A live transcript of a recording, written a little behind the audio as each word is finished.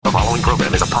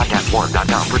program is a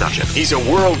PodcastOne.com production. He's a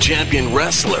world champion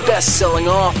wrestler, best-selling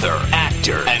author,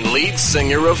 actor, and lead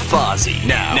singer of Fozzy.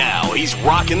 Now he's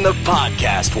rocking the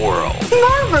podcast world.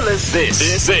 Marvelous.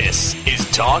 This is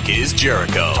Talk is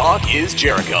Jericho. Talk is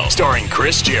Jericho, starring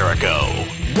Chris Jericho.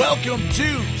 Welcome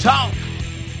to Talk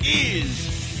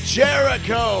is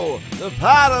Jericho, the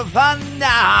pot of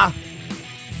thunder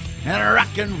and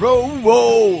rock and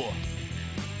roll.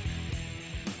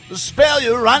 The spell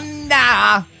you're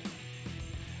under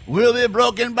will be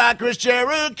broken by Chris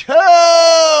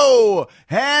Jericho.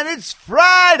 And it's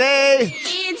Friday.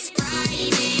 It's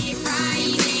Friday,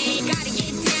 gotta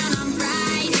get down on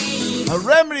Friday. A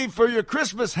remedy for your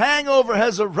Christmas hangover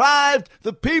has arrived.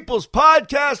 The People's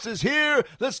Podcast is here.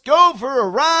 Let's go for a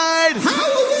ride.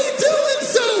 How are we doing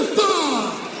so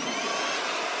far?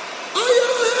 Are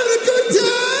y'all having a good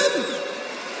time?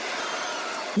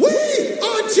 We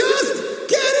are just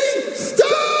getting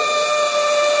started.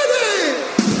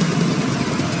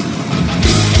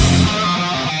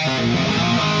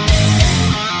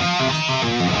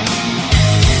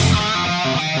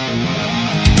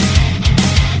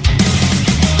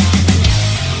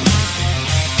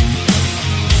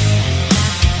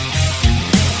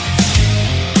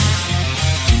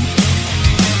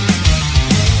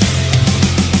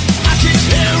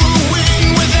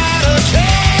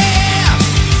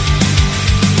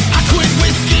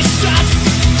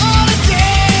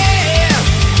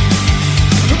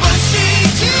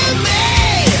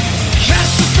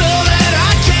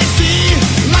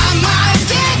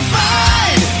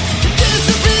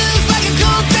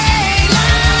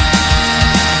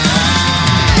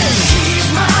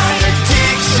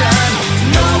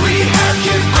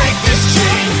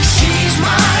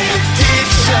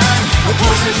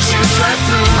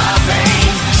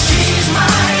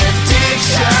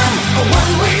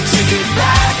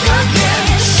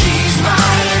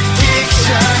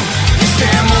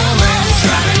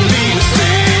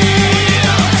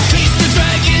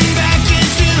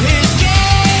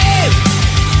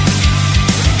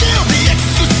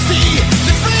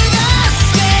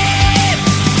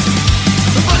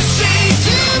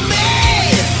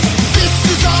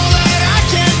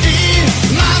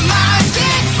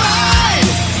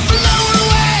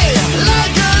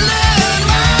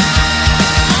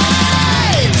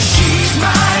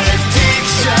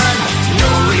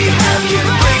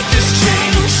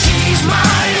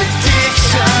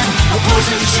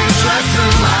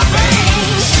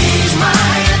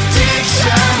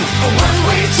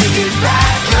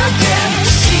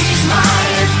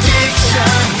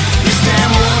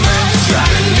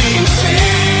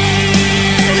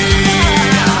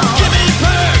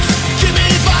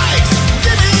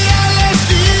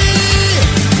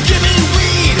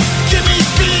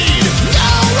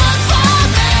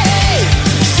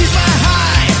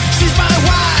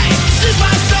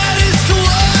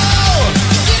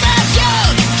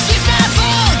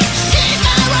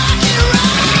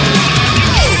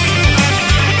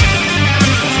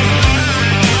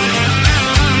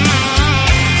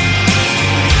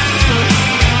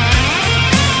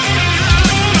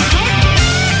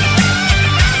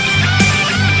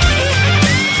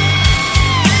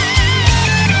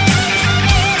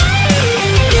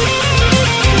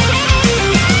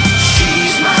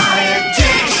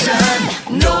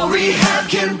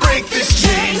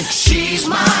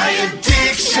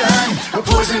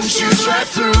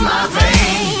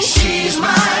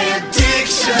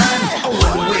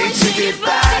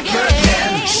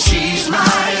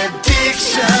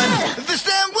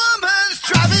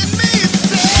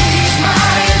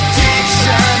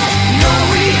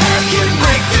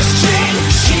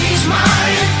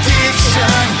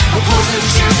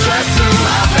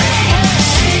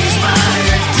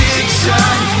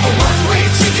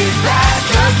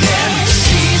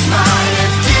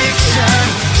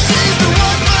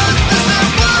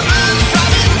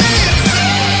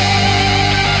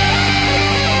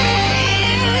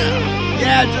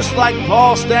 Like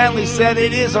Paul Stanley said,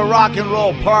 it is a rock and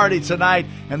roll party tonight,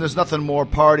 and there's nothing more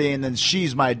partying than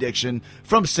She's My Addiction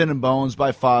from Sin and Bones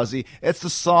by Fozzy. It's the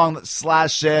song that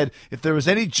Slash said, if there was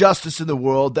any justice in the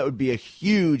world, that would be a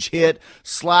huge hit.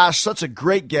 Slash, such a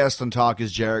great guest on Talk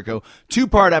is Jericho.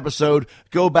 2-part episode.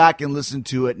 Go back and listen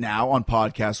to it now on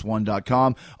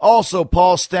PodcastOne.com. Also,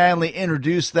 Paul Stanley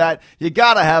introduced that. You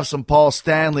gotta have some Paul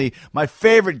Stanley. My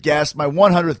favorite guest, my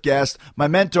 100th guest, my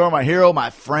mentor, my hero, my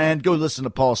friend. Go listen to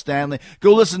Paul Stanley.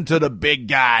 Go listen to the big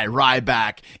guy,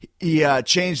 Ryback. He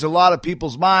changed a lot of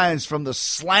people's minds from the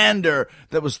slander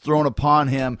that was thrown upon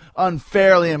him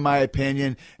unfairly, in my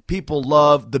opinion. People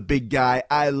love the big guy.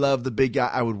 I love the big guy.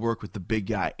 I would work with the big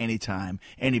guy anytime,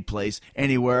 any place,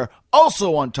 anywhere.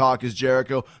 Also on Talk is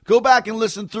Jericho. Go back and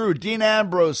listen through Dean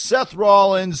Ambrose, Seth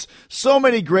Rollins, so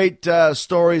many great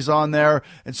stories on there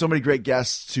and so many great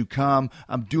guests to come.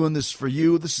 I'm doing this for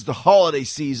you. This is the holiday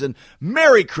season.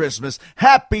 Merry Christmas.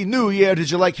 Happy New Year.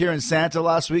 Did you like hearing Santa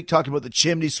last week talking about the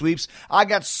chimney sweeps? I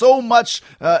got so much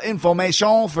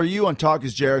information for you on Talk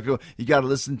is Jericho. You got to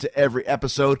listen to every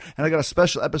episode. And I got a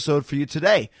special episode for you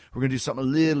today. We're going to do something a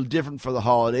little different for the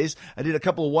holidays. I did a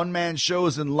couple of one-man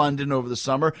shows in London over the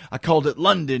summer. I called it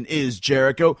London is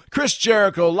Jericho. Chris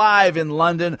Jericho live in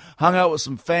London. Hung out with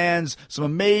some fans, some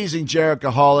amazing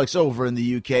Jerichoholics over in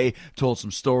the UK. Told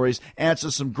some stories,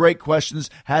 answered some great questions,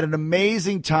 had an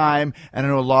amazing time, and I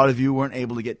know a lot of you weren't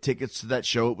able to get tickets to that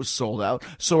show. It was sold out,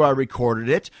 so I recorded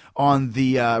it on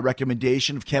the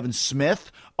recommendation of Kevin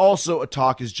Smith, also a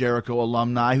Talk is Jericho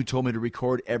alumni who told me to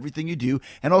record everything you do.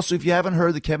 And also, if you haven't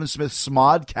heard the Kevin Smith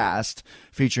Smodcast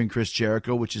featuring Chris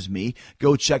Jericho, which is me,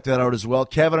 go check that out as well.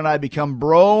 Kevin and I become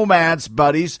bromance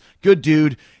buddies. Good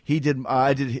dude. He did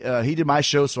my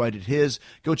show, so I did his.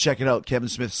 Go check it out, Kevin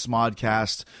Smith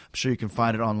Smodcast. I'm sure you can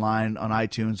find it online on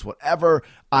iTunes, whatever.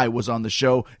 I was on the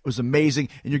show. It was amazing.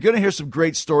 And you're going to hear some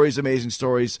great stories, amazing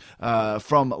stories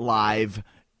from live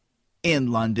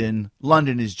in London.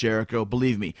 London is Jericho.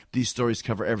 Believe me, these stories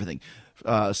cover everything.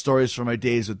 Stories from my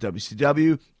days with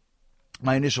WCW,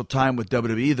 my initial time with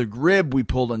WWE, the grib we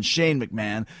pulled on Shane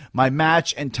McMahon, my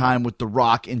match and time with The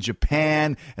Rock in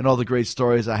Japan, and all the great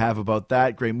stories I have about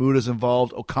that. Great Muta's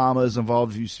involved. Okama is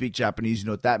involved. If you speak Japanese, you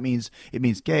know what that means. It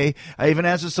means gay. I even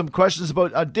answered some questions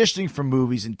about auditioning for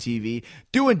movies and TV,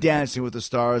 doing Dancing with the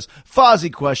Stars,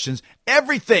 Fozzy questions,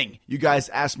 everything. You guys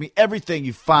ask me everything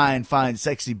you find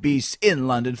sexy beasts in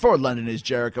London for London is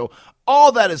Jericho.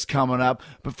 All that is coming up.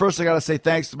 But first, I got to say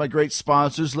thanks to my great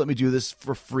sponsors. Let me do this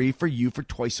for free for you for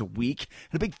twice a week.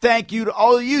 And a big thank you to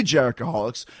all of you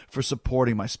Jerichoholics for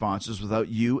supporting my sponsors. Without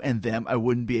you and them, I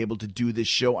wouldn't be able to do this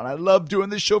show. And I love doing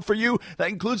this show for you. That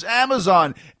includes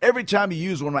Amazon. Every time you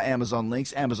use one of my Amazon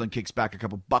links, Amazon kicks back a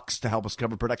couple bucks to help us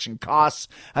cover production costs.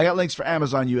 I got links for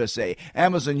Amazon USA,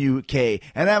 Amazon UK,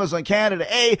 and Amazon Canada.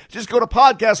 Just go to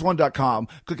podcast1.com.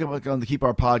 Click on the Keep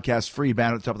Our Podcast free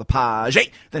banner at the top of the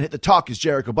page. Then hit the Talk is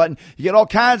Jericho button. You get all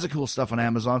kinds of cool stuff on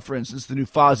Amazon. For instance, the new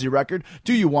Fozzy record,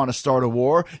 Do You Want to Start a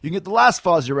War? You can get the last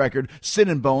Fozzy record, Sin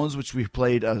and Bones, which we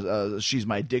played, She's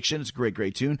My Addiction. It's a great,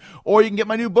 great tune. Or you can get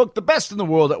my new book, The Best in the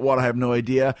World at What I Have No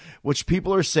Idea, which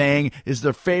people are saying is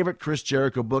their favorite Chris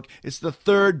Jericho book. It's the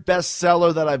third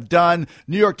bestseller that I've done.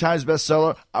 New York Times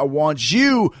bestseller. I want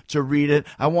you to read it.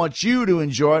 I want you to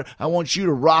enjoy it. I want you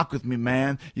to rock with me,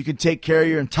 man. You can take care of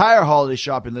your entire holiday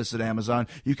shopping list at Amazon.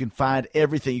 You can find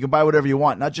everything. You can buy whatever you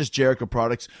want, not just Jericho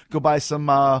products. Go buy some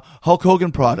Hulk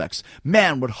Hogan products.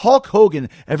 Man, would Hulk Hogan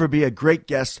ever be a great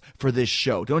guest for this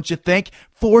show? Don't you think?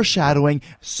 Foreshadowing.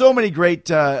 So many great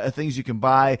things you can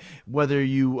buy, whether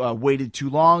you waited too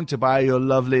long to buy your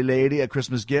lovely lady a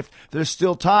Christmas gift. There's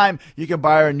still time. You can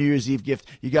buy her a New Year's Eve gift.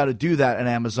 You got to do that on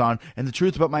Amazon. And the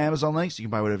truth about my Amazon links, you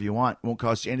can buy whatever you want. It won't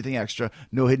cost you anything extra.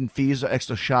 No hidden fees or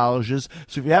extra charges.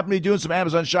 So if you happen to be doing some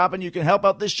Amazon shopping, you can help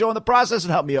out this show in the process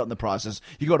and help me out in the process.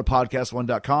 You go to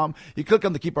podcast1.com. You click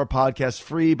on the Keep Our Podcast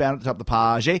free banner at the top of the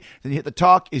page. Then you hit the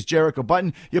Talk is Jericho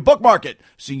button. You bookmark it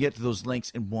so you can get to those links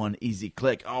in one easy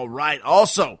click. All right.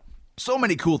 Also, so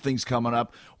many cool things coming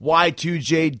up.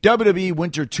 Y2J, WWE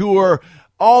Winter Tour.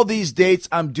 All these dates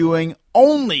I'm doing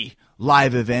only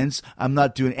live events. I'm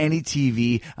not doing any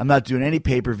TV. I'm not doing any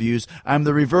pay-per-views. I'm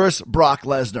the reverse Brock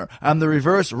Lesnar. I'm the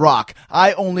reverse Rock.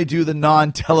 I only do the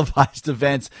non-televised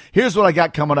events. Here's what I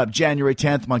got coming up. January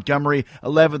 10th, Montgomery.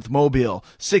 11th, Mobile.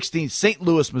 16th, St.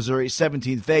 Louis, Missouri.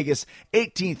 17th, Vegas.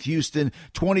 18th, Houston.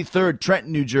 23rd,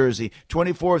 Trenton, New Jersey.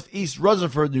 24th, East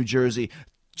Rutherford, New Jersey.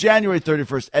 January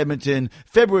 31st, Edmonton.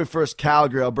 February 1st,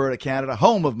 Calgary, Alberta, Canada,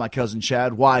 home of my cousin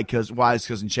Chad, Wise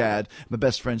cousin Chad, my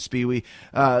best friend Speewee.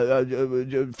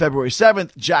 February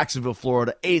 7th, Jacksonville,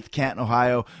 Florida. 8th, Canton,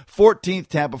 Ohio. 14th,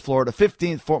 Tampa, Florida.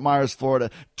 15th, Fort Myers,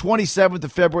 Florida. 27th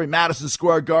of February, Madison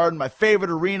Square Garden, my favorite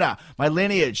arena, my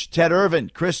lineage, Ted Irvin,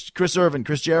 Chris Irvin,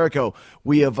 Chris Jericho.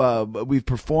 We've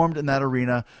performed in that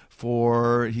arena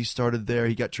he started there.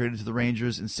 He got traded to the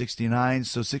Rangers in 69.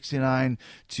 So 69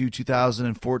 to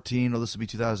 2014. This will be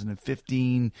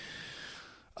 2015.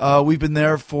 We've been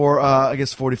there for, I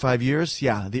guess, 45 years.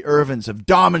 Yeah, the Irvins have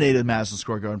dominated Madison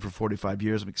Square Garden for 45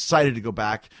 years. I'm excited to go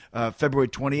back. February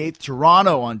 28th,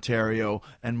 Toronto, Ontario,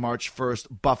 and March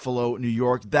 1st, Buffalo, New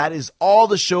York. That is all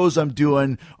the shows I'm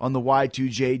doing on the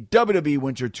Y2J WWE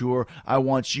Winter Tour. I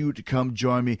want you to come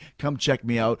join me. Come check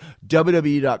me out.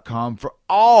 WWE.com for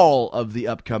all of the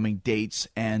upcoming dates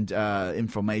and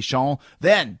information.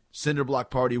 Then, Cinderblock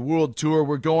Party World Tour.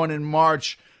 We're going in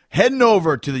March. Heading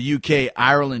over to the UK,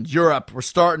 Ireland, Europe. We're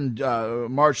starting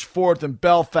March 4th in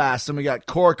Belfast, and we got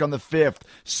Cork on the 5th.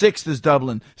 6th is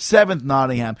Dublin, 7th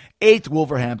Nottingham, 8th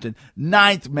Wolverhampton,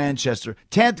 9th Manchester,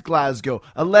 10th Glasgow,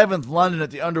 11th London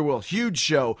at the Underworld, huge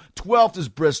show. 12th is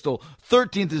Bristol,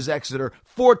 13th is Exeter,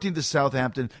 14th is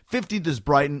Southampton, 15th is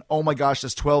Brighton. Oh my gosh,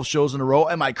 that's 12 shows in a row.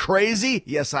 Am I crazy?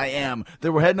 Yes, I am.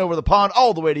 Then we're heading over the pond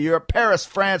all the way to Europe. Paris,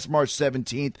 France, March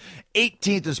 17th.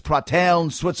 18th is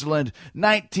Prateln, Switzerland.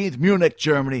 19th, Munich,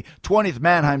 Germany. 20th,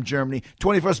 Mannheim, Germany.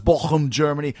 21st, Bochum,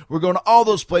 Germany. We're going to all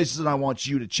those places, and I want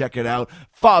you to check it out.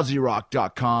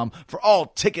 FozzyRock.com for all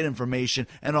ticket information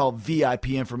and all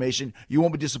VIP information. You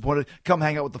won't be disappointed. Come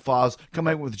hang out with the Foz. Come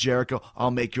hang out with Jericho.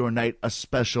 I'll make your night a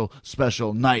special,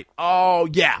 special night. Oh,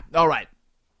 yeah. All right.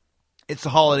 It's the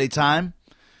holiday time.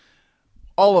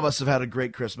 All of us have had a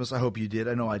great Christmas. I hope you did.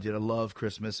 I know I did. I love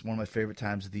Christmas. One of my favorite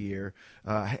times of the year.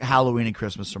 Halloween and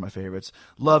Christmas are my favorites.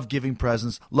 Love giving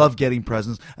presents. Love getting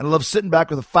presents. And I love sitting back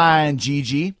with a fine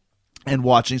Gigi and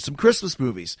watching some Christmas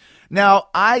movies. Now,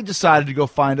 I decided to go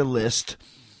find a list.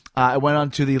 I went on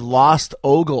to the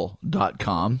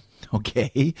lostogle.com.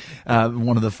 Okay,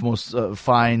 one of the most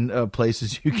fine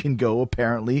places you can go,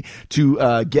 apparently,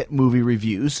 to get movie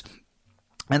reviews.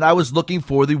 And I was looking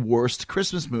for the worst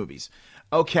Christmas movies.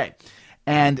 Okay,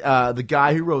 and the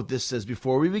guy who wrote this says,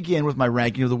 before we begin with my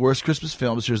ranking of the worst Christmas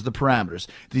films, here's the parameters.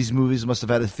 These movies must have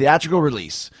had a theatrical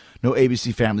release. No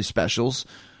ABC Family specials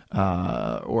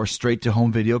or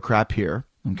straight-to-home video crap here.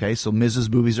 Okay, so Miz's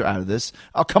movies are out of this.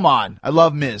 Oh, come on. I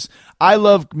love Miz. I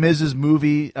love Miz's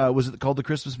movie. Was it called The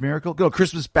Christmas Miracle? Go,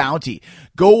 Christmas Bounty.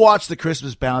 Go watch The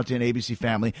Christmas Bounty on ABC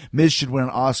Family. Miz should win an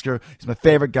Oscar. He's my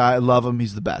favorite guy. I love him.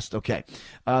 He's the best. Okay.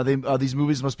 These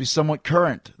movies must be somewhat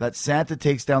current. That Santa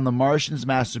takes down the Martian's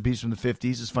masterpiece from the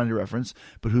 50s is funny to reference,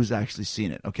 but who's actually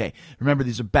seen it? Okay. Remember,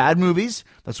 these are bad movies.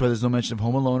 That's why there's no mention of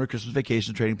Home Alone or Christmas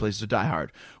Vacation, Trading Places, or Die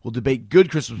Hard. We'll debate good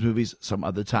Christmas movies some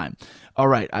other time. All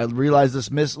right. I realize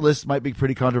this list might be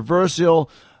pretty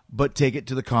controversial, but take it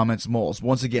to the comments, moles.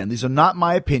 Once again, these are not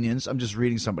my opinions. I'm just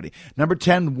reading somebody. Number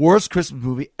 10, worst Christmas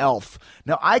movie, Elf.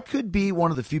 Now, I could be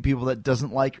one of the few people that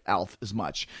doesn't like Elf as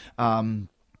much. I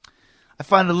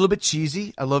find it a little bit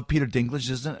cheesy. I love Peter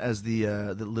Dinklage as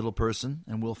the little person,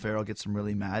 and Will Ferrell gets him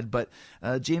really mad. But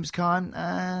James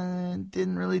Caan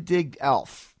didn't really dig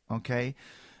Elf, okay?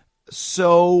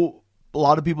 So a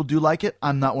lot of people do like it.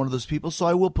 I'm not one of those people, so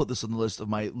I will put this on the list of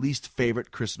my least favorite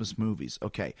Christmas movies.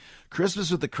 Okay, Christmas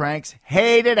with the Cranks,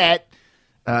 hated it.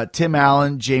 Tim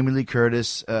Allen, Jamie Lee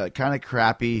Curtis, kind of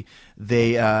crappy.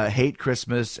 They hate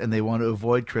Christmas and they want to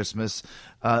avoid Christmas.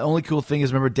 Only cool thing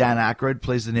is, remember, Dan Aykroyd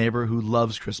plays the neighbor who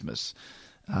loves Christmas.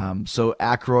 So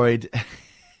Aykroyd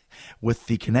with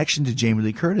the connection to Jamie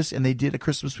Lee Curtis, and they did a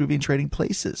Christmas movie in Trading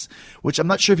Places, which I'm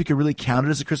not sure if you could really count it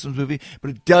as a Christmas movie,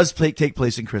 but it does take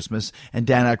place in Christmas, and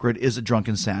Dan Aykroyd is a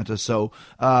drunken Santa. So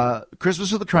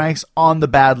Christmas with the Cranks on the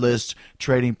bad list,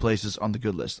 Trading Places on the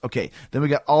good list. Okay, then we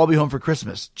got I'll Be Home for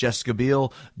Christmas, Jessica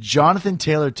Biel, Jonathan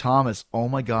Taylor Thomas. Oh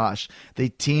my gosh, they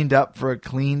teamed up for a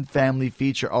clean family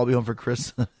feature, I'll Be Home for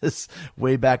Christmas,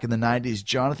 way back in the 90s.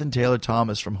 Jonathan Taylor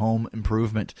Thomas from Home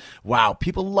Improvement. Wow,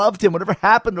 people loved him. Whatever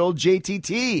happened to old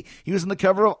JTT? He was on the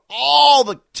cover of all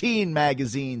the teen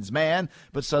magazines, man.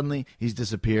 But suddenly he's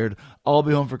disappeared. I'll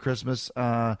Be Home for Christmas.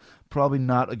 Probably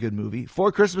not a good movie.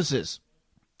 Four Christmases.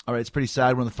 All right, it's pretty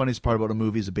sad. One of the funniest part about a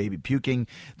movie is a baby puking.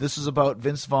 This is about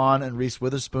Vince Vaughn and Reese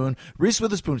Witherspoon. Reese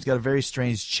Witherspoon's got a very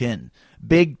strange chin.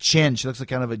 Big chin. She looks like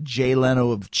kind of a Jay Leno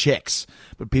of chicks.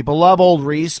 But people love old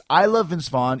Reese. I love Vince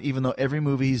Vaughn, even though every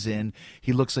movie he's in,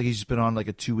 he looks like he's just been on like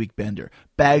a 2-week bender.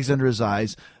 Bags under his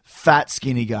eyes, fat,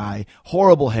 skinny guy,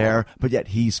 horrible hair, but yet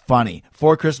he's funny.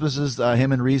 4 Christmases,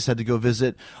 him and Reese had to go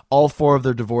visit all 4 of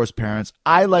their divorced parents.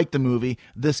 I liked the movie.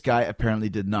 This guy apparently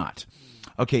did not.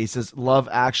 Okay, he says, Love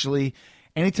Actually.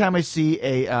 Anytime I see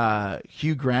a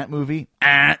Hugh Grant movie,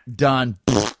 done.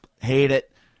 Hate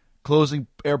it. Closing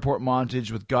airport montage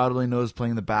with God Only Knows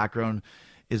playing in the background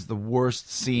is the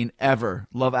worst scene ever.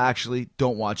 Love Actually,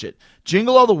 don't watch it.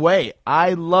 Jingle All the Way.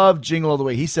 I love Jingle All the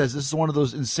Way. He says this is one of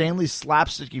those insanely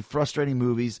slapsticky, frustrating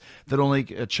movies that only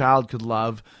a child could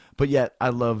love, but yet I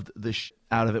loved the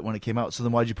out of it when it came out. So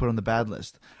then why'd you put it on the bad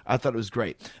list? I thought it was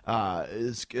great.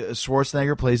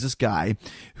 Schwarzenegger plays this guy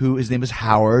who his name is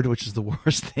Howard, which is the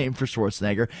worst name for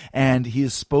Schwarzenegger, and he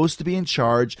is supposed to be in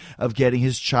charge of getting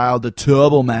his child the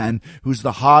Turbo Man, who's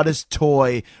the hottest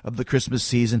toy of the Christmas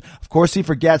season. Of course, he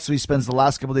forgets, so he spends the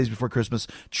last couple days before Christmas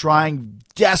trying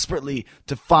desperately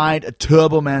to find a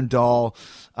Turbo Man doll.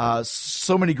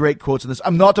 So many great quotes in this.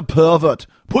 I'm not a pervert.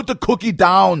 Put the cookie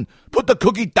down. Put the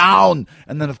cookie down.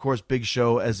 And then, of course, Big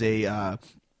Show as a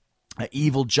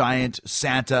evil giant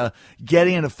Santa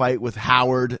getting in a fight with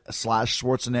Howard /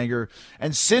 Schwarzenegger.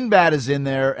 And Sinbad is in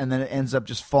there, and then it ends up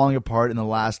just falling apart in the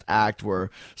last act where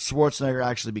Schwarzenegger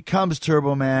actually becomes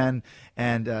Turbo Man,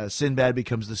 and Sinbad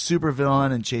becomes the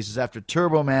supervillain and chases after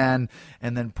Turbo Man,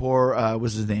 and then poor,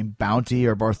 what's his name, Bounty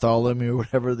or Bartholomew or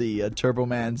whatever, the Turbo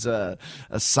Man's a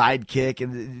sidekick,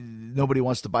 and nobody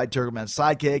wants to buy Turbo Man's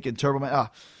sidekick, and Turbo Man,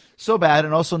 so bad,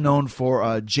 and also known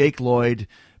for Jake Lloyd,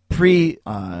 Anakin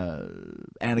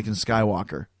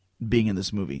Skywalker being in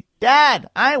this movie. Dad,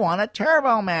 I want a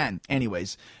Turbo Man.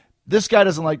 Anyways, this guy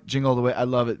doesn't like Jingle All the Way. I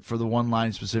love it for the one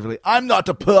line specifically. I'm not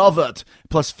a pervert.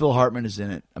 Plus, Phil Hartman is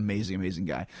in it. Amazing, amazing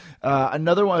guy.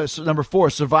 Another one, number 4,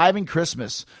 Surviving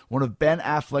Christmas, one of Ben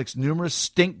Affleck's numerous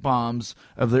stink bombs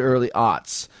of the early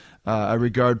aughts. I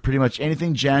regard pretty much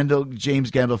anything James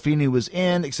Gandolfini was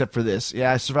in, except for this.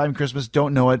 Yeah, Surviving Christmas,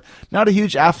 don't know it. Not a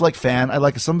huge Affleck fan. I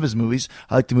like some of his movies.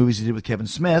 I like the movies he did with Kevin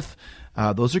Smith.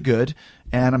 Those are good.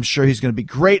 And I'm sure he's going to be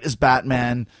great as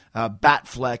Batman.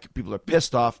 Batfleck. People are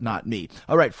pissed off, not me.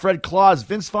 All right, Fred Claus,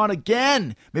 Vince Vaughn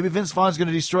again. Maybe Vince Vaughn's going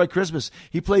to destroy Christmas.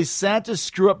 He plays Santa's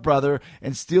screw-up brother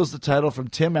and steals the title from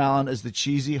Tim Allen as the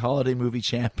cheesy holiday movie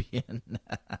champion.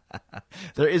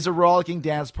 There is a rollicking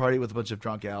dance party with a bunch of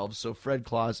drunk elves, so Fred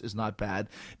Claus is not bad.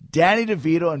 Danny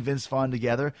DeVito and Vince Vaughn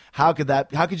together. How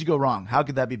could you go wrong? How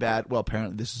could that be bad? Well,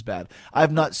 apparently this is bad.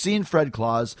 I've not seen Fred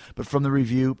Claus, but from the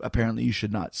review, apparently you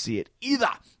should not see it either.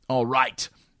 All right.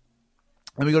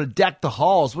 Then we go to Deck the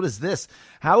Halls. What is this?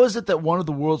 How is it that one of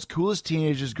the world's coolest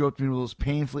teenagers grew up to be one of those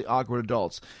painfully awkward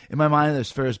adults? In my mind,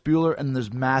 there's Ferris Bueller and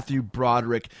there's Matthew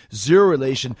Broderick. Zero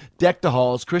relation. Deck the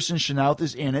Halls. Kristen Chenoweth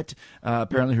is in it.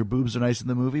 Apparently her boobs are nice in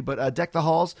the movie, but Deck the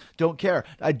Halls, don't care.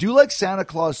 I do like Santa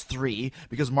Claus 3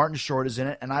 because Martin Short is in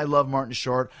it, and I love Martin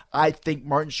Short. I think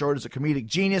Martin Short is a comedic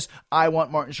genius. I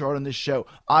want Martin Short on this show.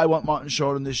 I want Martin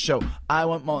Short on this show. I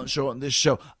want Martin Short on this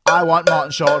show. I want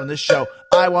Martin Short on this show.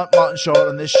 I want Martin Short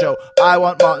on this show. I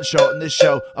want Martin Short on this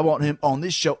show. I want him on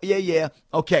this show. Yeah, yeah.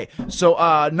 Okay, so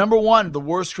number 1, the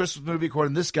worst Christmas movie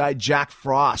according to this guy, Jack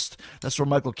Frost. That's where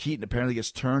Michael Keaton apparently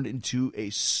gets turned into a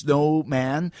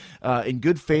snowman. In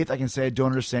good faith, I can say I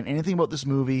don't understand anything about this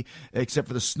movie except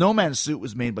for the snowman suit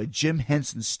was made by Jim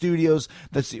Henson Studios.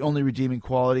 That's the only redeeming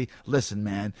quality. Listen,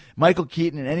 man, Michael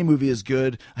Keaton in any movie is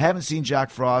good. I haven't seen Jack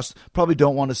Frost. Probably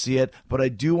don't want to see it, but I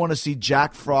do want to see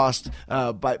Jack Frost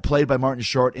played by Martin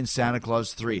Short in Santa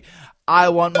Claus 3. I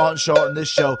want Martin Short on this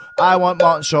show. I want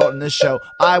Martin Short on this show.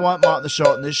 I want Martin Short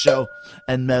on this show.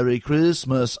 And Merry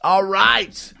Christmas. All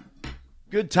right.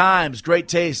 Good times. Great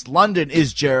taste. London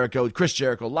is Jericho. Chris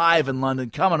Jericho live in London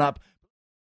coming up.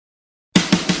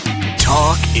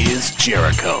 Talk is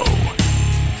Jericho.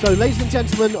 So, ladies and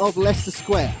gentlemen of Leicester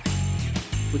Square,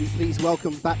 would you please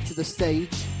welcome back to the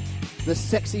stage the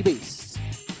sexy beast,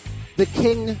 the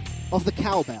king of the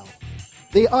cowbell,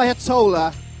 the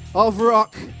Ayatollah of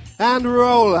rock and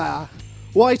roller,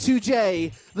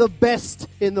 Y2J, the best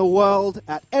in the world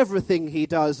at everything he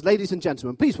does. Ladies and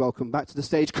gentlemen, please welcome back to the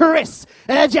stage Chris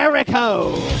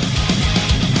Jericho.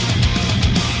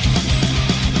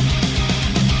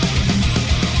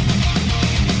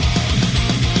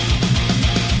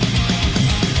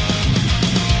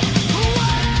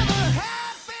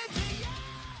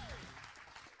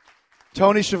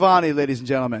 Tony Schiavone, ladies and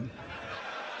gentlemen.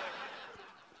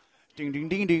 Ding ding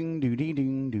ding ding ding ding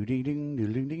ding ding ding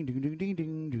ding ding ding ding ding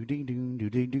ding ding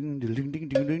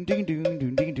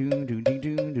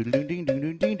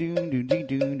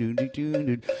ding ding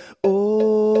ding.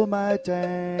 Oh, my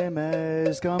time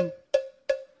has come.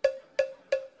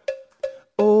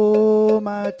 Oh,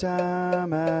 my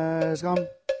time has come.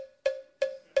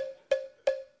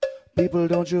 People,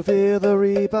 don't you fear the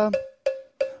reaper?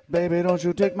 Baby, don't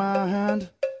you take my hand.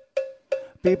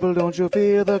 People, don't you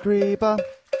fear the creeper?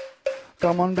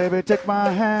 Come on, baby, take my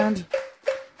hand.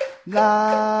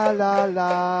 La la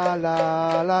la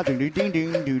la la, ding ding ding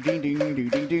ding ding ding ding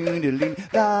ding ding ding ding.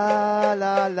 La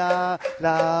la la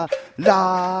la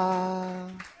la.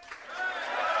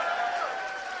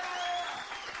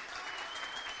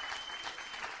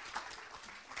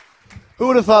 Who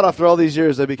would have thought after all these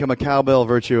years I'd become a cowbell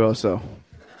virtuoso?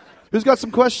 Who's got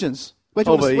some questions? Where,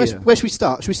 do you Oh, want to- but where, yeah. where should we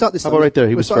start? Should we start this How time? about right there?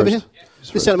 He We'll was start over first. here. He was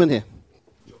This first. gentleman here.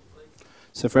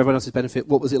 So for everyone else's benefit,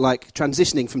 what was it like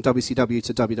transitioning from WCW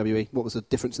to WWE? What was the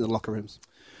difference in the locker rooms?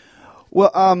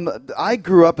 Well, I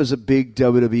grew up as a big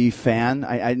WWE fan.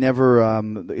 I never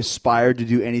aspired to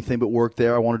do anything but work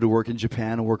there. I wanted to work in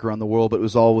Japan and work around the world, but it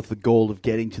was all with the goal of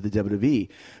getting to the WWE.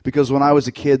 Because when I was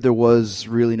a kid, there was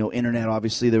really no internet.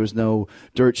 Obviously, there was no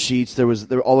dirt sheets.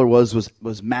 All there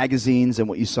was magazines and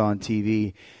what you saw on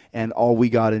TV. And all we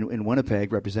got in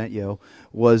Winnipeg, represent Yo,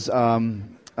 was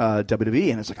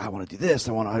WWE, and it's like, I want to do this.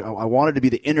 I wanted to be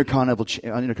the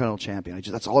Intercontinental Champion.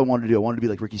 That's all I wanted to do. I wanted to be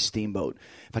like Ricky Steamboat.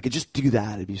 If I could just do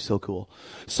that, it'd be so cool.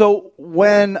 So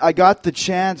when I got the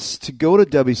chance to go to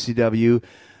WCW,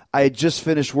 I had just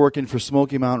finished working for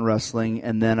Smoky Mountain Wrestling,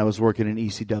 and then I was working in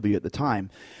ECW at the time.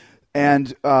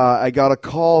 And I got a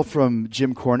call from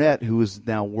Jim Cornette, who was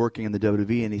now working in the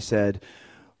WWE, and he said,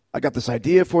 I got this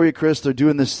idea for you, Chris. They're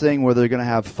doing this thing where they're going to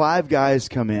have 5 guys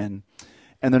come in,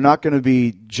 and they're not going to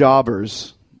be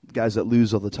jobbers, guys that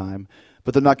lose all the time,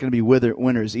 but they're not going to be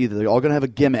winners either. They're all going to have a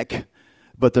gimmick,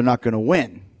 but they're not going to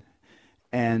win.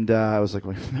 And I was like,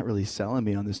 well, you're not really selling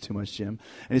me on this too much, Jim.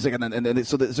 And he's like,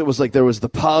 so it was like there was the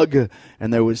Pug,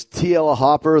 and there was T.L.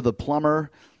 Hopper, the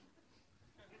plumber.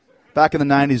 Back in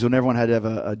the 90s when everyone had to have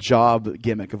a job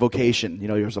gimmick, a vocation. You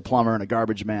know, there was a plumber and a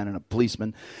garbage man and a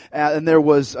policeman. And there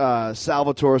was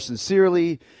Salvatore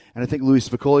Sincerely, and I think Louis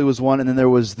Spicoli was one. And then there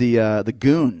was the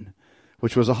Goon,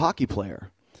 which was a hockey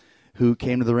player who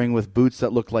came to the ring with boots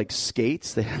that looked like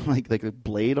skates. They had like a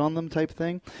blade on them type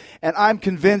thing. And I'm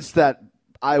convinced that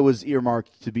I was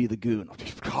earmarked to be the Goon.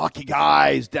 Hockey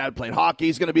guys, Dad played hockey,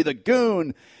 he's going to be the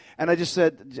Goon. And I just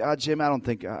said, Jim, I don't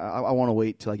think I want to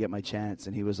wait till I get my chance.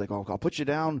 And he was like, oh, I'll put you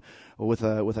down with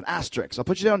an asterisk. I'll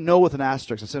put you down no with an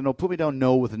asterisk. I said, no, put me down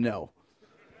no with a no.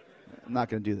 I'm not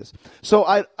going to do this. So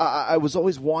I was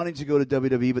always wanting to go to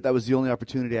WWE, but that was the only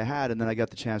opportunity I had. And then I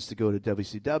got the chance to go to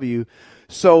WCW.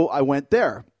 So I went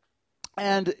there.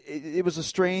 And it was a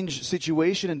strange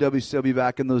situation in WCW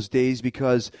back in those days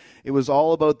because it was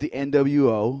all about the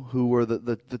NWO, who were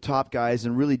the top guys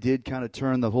and really did kind of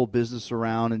turn the whole business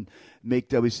around and make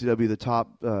WCW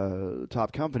the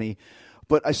top company.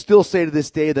 But I still say to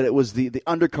this day that it was the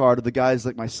undercard of the guys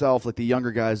like myself, like the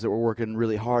younger guys that were working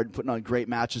really hard and putting on great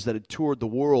matches that had toured the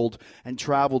world and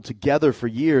traveled together for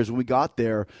years. When we got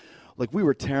there, like we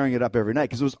were tearing it up every night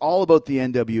because it was all about the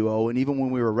NWO. And even when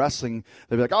we were wrestling,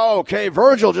 they'd be like, oh, okay,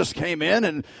 Virgil just came in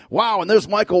and wow, and there's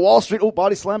Michael Wall Street. Oh,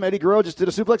 body slam, Eddie Guerrero just did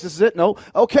a suplex. This is it? No.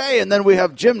 Okay, and then we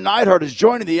have Jim Neidhart is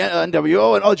joining the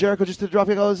NWO, and oh, Jericho just did a drop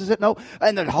kick. Oh, this is it? No.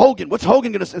 And then Hogan, what's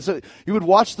Hogan going to say? So you would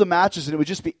watch the matches and it would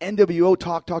just be NWO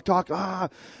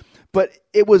talk. But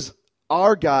it was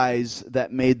our guys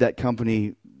that made that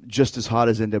company just as hot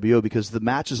as NWO because the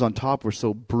matches on top were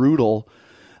so brutal.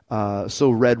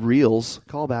 So red reels,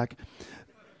 callback,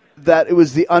 that it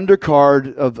was the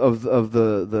undercard of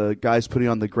the guys putting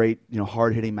on the great,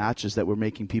 hard-hitting matches that were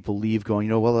making people leave going,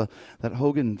 that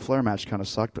Hogan Flair match kind of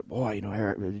sucked, but boy,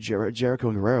 Jericho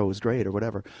and Guerrero was great or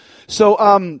whatever. So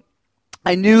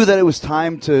I knew that it was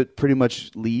time to pretty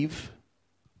much leave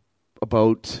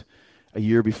about a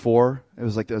year before. It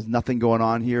was like there was nothing going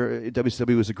on here.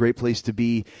 WCW was a great place to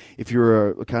be if you're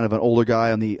a kind of an older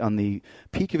guy on the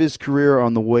peak of his career or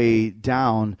on the way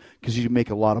down because you make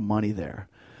a lot of money there.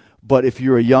 But if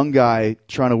you're a young guy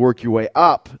trying to work your way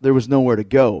up, there was nowhere to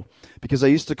go. Because I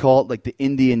used to call it like the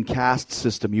Indian caste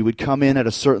system. You would come in at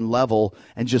a certain level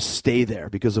and just stay there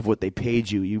because of what they paid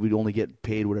you. You would only get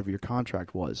paid whatever your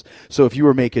contract was. So if you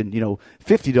were making,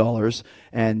 $50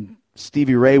 and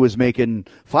Stevie Ray was making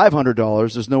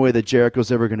 $500, there's no way that Jericho's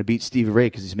ever going to beat Stevie Ray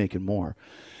because he's making more.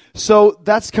 So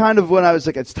that's kind of when I was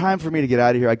like, it's time for me to get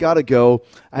out of here. I got to go.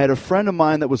 I had a friend of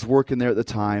mine that was working there at the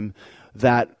time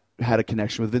that had a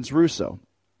connection with Vince Russo.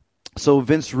 So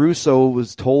Vince Russo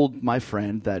was told my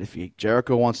friend that if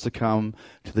Jericho wants to come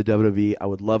to the WWE, I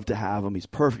would love to have him. He's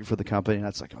perfect for the company. And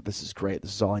that's like, oh, this is great.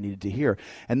 This is all I needed to hear.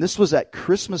 And this was at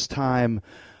Christmas time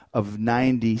of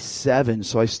 97,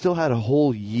 so I still had a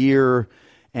whole year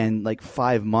and like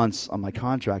 5 months on my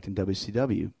contract in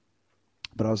WCW.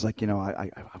 But I was like, I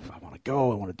want to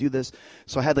go, I want to do this.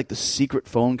 So I had like the secret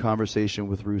phone conversation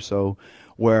with Russo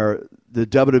where the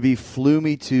WWE flew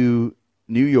me to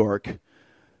New York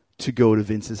to go to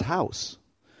Vince's house.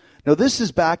 Now this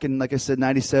is back in, like I said,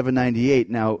 97, 98.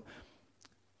 Now,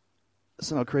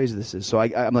 listen how crazy this is. So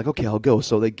I'm like, okay, I'll go.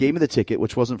 So they gave me the ticket,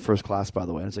 which wasn't first class, by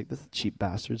the way. I was like, this cheap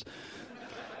bastards.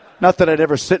 Not that I'd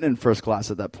ever sit in first class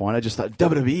at that point. I just thought,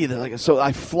 WWE. They're like, so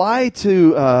I fly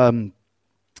to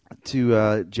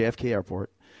JFK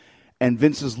Airport, and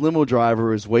Vince's limo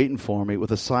driver is waiting for me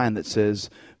with a sign that says,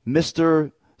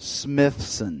 Mr.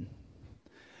 Smithson.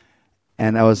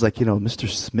 And I was like, Mr.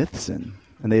 Smithson.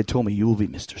 And they had told me, you will be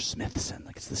Mr. Smithson.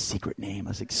 Like, it's the secret name. I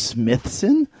was like,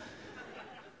 Smithson?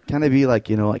 Can I be like,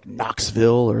 like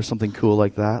Knoxville or something cool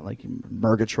like that? Like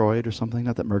Murgatroyd or something?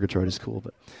 Not that Murgatroyd is cool,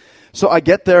 but. So I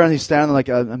get there and he's standing like,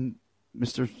 I'm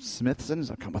Mr. Smithson. He's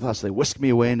like, come with us. They whisk me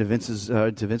away into Vince's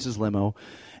limo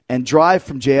and drive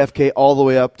from JFK all the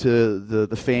way up to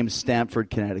the famed Stamford,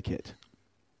 Connecticut.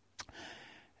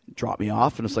 Drop me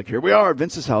off, and it's like, here we are at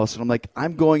Vince's house. And I'm like,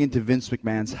 I'm going into Vince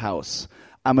McMahon's house.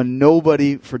 I'm a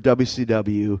nobody for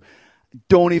WCW.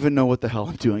 Don't even know what the hell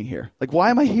I'm doing here. Like, why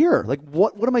am I here? Like,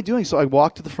 what am I doing? So I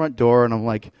walk to the front door, and I'm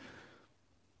like,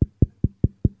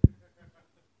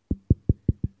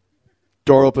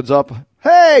 door opens up.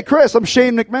 Hey, Chris, I'm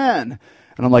Shane McMahon.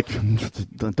 And I'm like,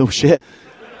 no shit.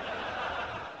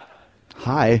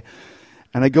 Hi.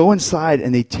 And I go inside,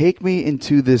 and they take me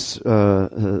into this,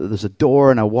 there's a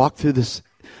door, and I walk through this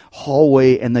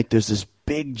hallway, and like there's this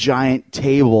big, giant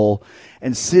table,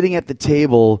 and sitting at the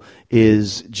table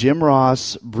is Jim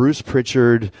Ross, Bruce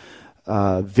Pritchard,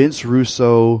 Vince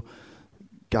Russo,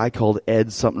 guy called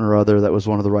Ed something or other that was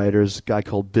one of the writers, guy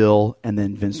called Bill, and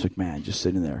then Vince McMahon just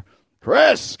sitting there.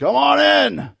 Chris, come on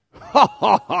in.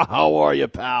 How are you,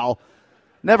 pal?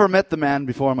 Never met the man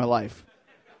before in my life.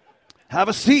 Have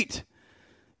a seat.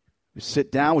 We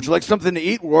sit down. Would you like something to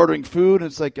eat? We're ordering food. And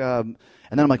it's like, and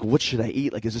then I'm like, what should I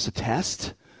eat? Like, is this a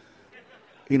test?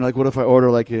 Like, what if I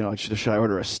order, like, should I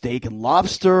order a steak and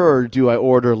lobster, or do I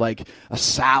order, like, a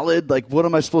salad? Like, what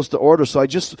am I supposed to order? So I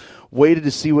just waited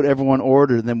to see what everyone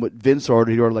ordered, and then what Vince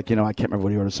ordered, he ordered, like, I can't remember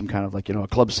what he ordered, some kind of, like, a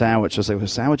club sandwich. I was like, well, a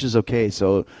sandwich is okay,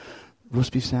 so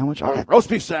roast beef sandwich? All right, roast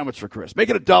beef sandwich for Chris. Make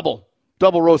it a double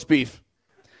roast beef.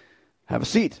 Have a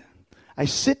seat. I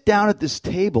sit down at this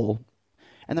table,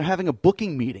 and they're having a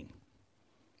booking meeting,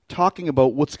 talking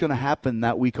about what's going to happen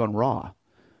that week on Raw.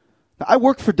 Now, I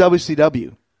work for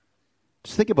WCW.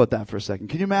 Just think about that for a second.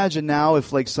 Can you imagine now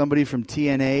if, like, somebody from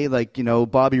TNA, like,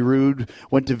 Bobby Roode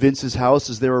went to Vince's house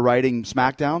as they were writing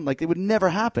SmackDown? Like, it would never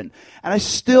happen. And I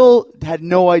still had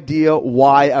no idea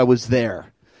why I was there.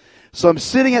 So I'm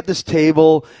sitting at this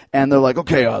table, and they're like,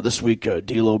 okay, this week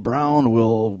D'Lo Brown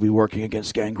will be working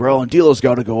against Gangrel, and D'Lo's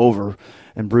got to go over.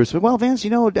 And Bruce said, well, Vince,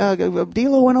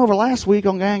 D'Lo went over last week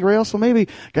on Gangrel, so maybe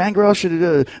Gangrel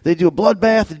should they do a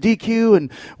bloodbath, a DQ,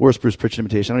 and worst Bruce Pritchard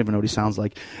imitation. I don't even know what he sounds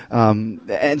like.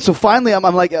 And so finally I'm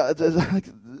like, and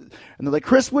they're like,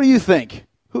 Chris, what do you think?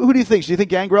 Who do you think? Do you think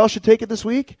Gangrel should take it this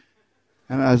week?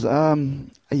 And I was,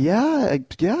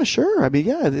 yeah, sure. I mean,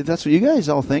 yeah, if that's what you guys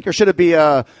all think. Or should it be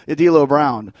D'Lo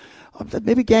Brown?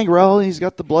 Maybe Gangrel, he's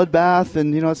got the bloodbath,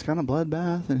 and, it's kind of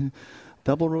bloodbath and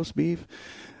double roast beef.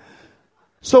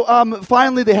 So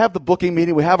finally they have the booking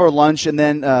meeting. We have our lunch, and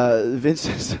then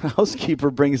Vince's housekeeper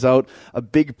brings out a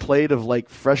big plate of, like,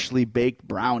 freshly baked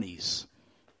brownies.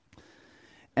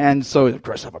 And so, of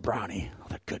course, I have a brownie. Oh,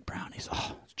 they're good brownies.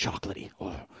 Oh, it's chocolatey.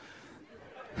 Oh.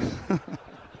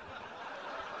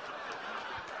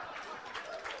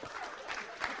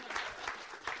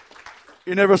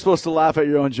 You're never supposed to laugh at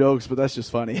your own jokes, but that's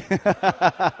just funny.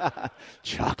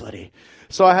 Chocolatey.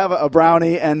 So I have a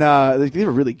brownie, and these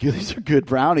are really good. These are good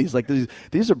brownies. Like,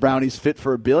 these are brownies fit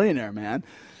for a billionaire, man.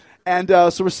 And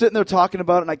so we're sitting there talking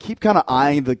about it, and I keep kind of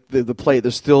eyeing the plate.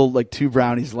 There's still, like, 2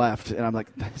 brownies left, and I'm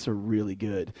like, these are really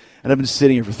good. And I've been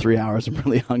sitting here for 3 hours. I'm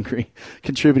really hungry,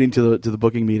 contributing to the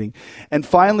booking meeting. And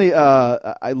finally,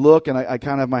 I look, and I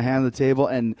kind of have my hand on the table,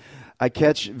 and I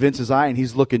catch Vince's eye, and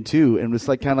he's looking too, and it's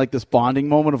like kind of like this bonding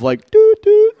moment of like, doot,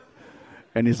 doot.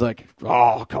 And he's like,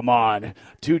 oh, come on.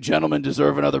 2 gentlemen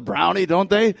deserve another brownie, don't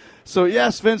they? So,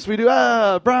 yes, Vince, we do.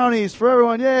 Brownies for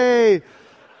everyone. Yay.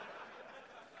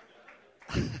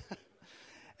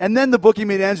 And then the booking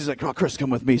meeting ends. He's like, oh, Chris, come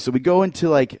with me. So we go into,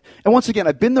 like, and once again,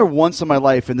 I've been there once in my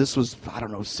life, and this was,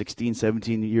 16,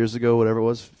 17 years ago, whatever it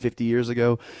was, 50 years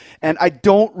ago. And I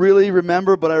don't really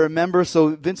remember, but I remember.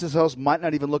 So Vince's house might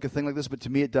not even look a thing like this, but to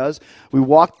me it does. We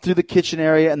walked through the kitchen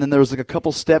area, and then there was, like, a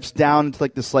couple steps down into,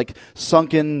 like, this, like,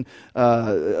 sunken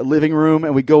living room,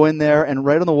 and we go in there, and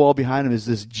right on the wall behind him is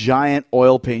this giant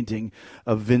oil painting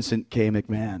of Vincent K.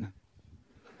 McMahon.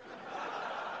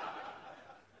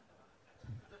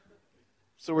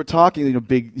 So we're talking,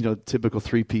 big, typical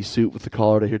 3-piece suit with the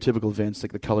collar right here, typical Vince,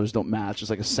 like the colors don't match. It's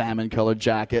like a salmon-colored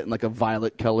jacket and like a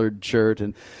violet-colored shirt.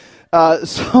 And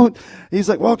so he's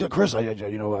like, well, Chris,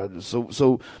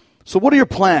 so what are your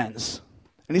plans?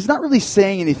 And he's not really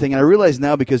saying anything, and I realize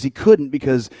now because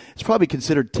it's probably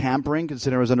considered tampering,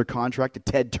 considering I was under contract to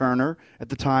Ted Turner at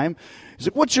the time. He's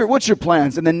like, what's your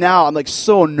plans? And then now I'm like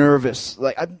so nervous.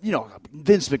 Like,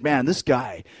 Vince McMahon, this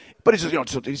guy But he's just,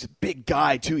 so he's a big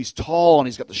guy too. He's tall and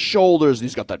he's got the shoulders and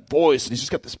he's got that voice and he's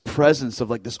just got this presence of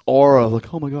like this aura of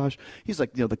like, oh my gosh, he's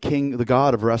like, the king, the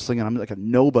god of wrestling, and I'm like a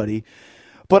nobody.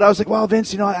 But I was like, well,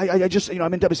 Vince, I just,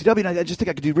 I'm in WCW and I just think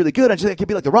I could do really good. I just think I could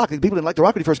be like The Rock. Like, people didn't like The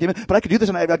Rock when he first came in, but I could do this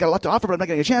and I got a lot to offer, but I'm not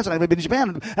getting a chance, and I've been in Japan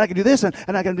and I can do this and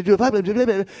I can do it.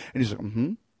 And he's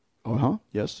like,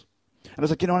 yes. And I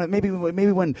was like, maybe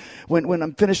when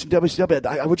I'm finished in WCW,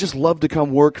 I would just love to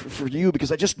come work for you,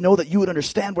 because I just know that you would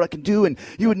understand what I can do and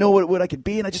you would know what I could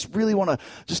be, and I just really want to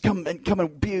just come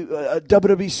and be a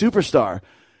WWE superstar. And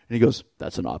he goes,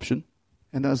 that's an option.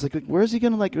 And I was like, where is he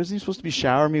going to, is he supposed to be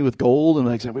showering me with gold? And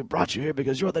like, we brought you here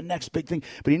because you're the next big thing.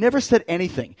 But he never said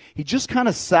anything. He just kind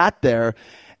of sat there.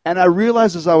 And I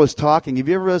realized as I was talking, have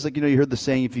you ever realized, you heard the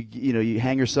saying, if you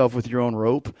hang yourself with your own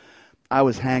rope? I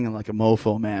was hanging like a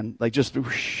mofo, man. Like just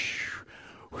whoosh,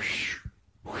 whoosh,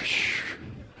 whoosh,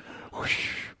 whoosh.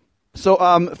 So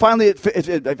finally,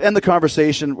 I end the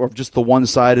conversation, or just the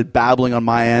one-sided babbling on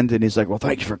my end, and he's like, "Well,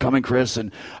 thank you for coming, Chris,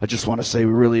 and I just want to say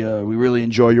we really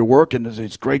enjoy your work, and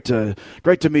it's great to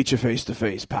meet you face to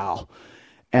face, pal."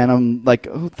 And I'm like,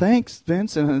 "Oh, thanks,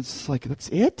 Vince," and it's like, "That's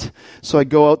it." So I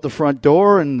go out the front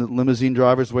door, and the limousine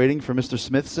driver's waiting for Mr.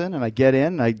 Smithson, and I get in,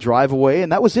 and I drive away,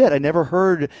 and that was it. I never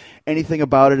heard anything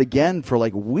about it again for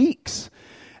like weeks.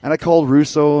 And I called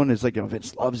Russo, and it's like,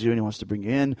 Vince loves you, and he wants to bring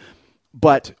you in,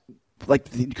 but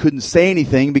he couldn't say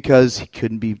anything because he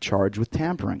couldn't be charged with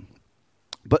tampering.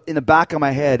 But in the back of my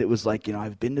head, it was like,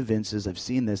 I've been to Vince's, I've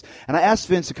seen this. And I asked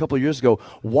Vince a couple of years ago,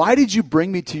 why did you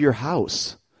bring me to your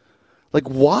house? Like,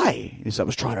 why? He said, I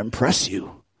was trying to impress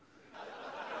you.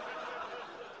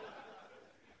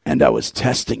 And I was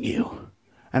testing you.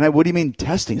 And what do you mean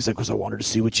testing? He said, because I wanted to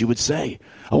see what you would say.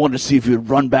 I wanted to see if you would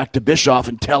run back to Bischoff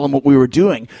and tell him what we were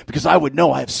doing, because I would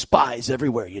know I have spies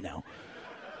everywhere,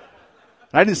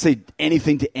 I didn't say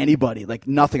anything to anybody, like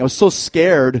nothing. I was so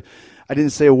scared, I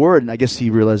didn't say a word. And I guess he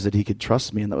realized that he could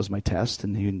trust me, and that was my test,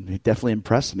 and he definitely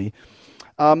impressed me.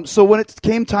 So when it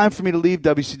came time for me to leave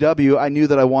WCW, I knew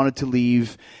that I wanted to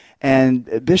leave.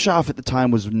 And Bischoff at the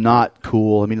time was not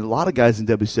cool. I mean, a lot of guys in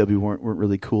WCW weren't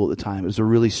really cool at the time. It was a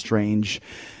really strange,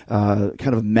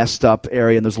 kind of messed up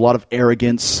area, and there's a lot of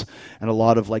arrogance and a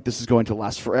lot of this is going to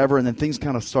last forever. And then things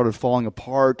kind of started falling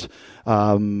apart,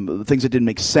 things that didn't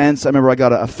make sense. I remember I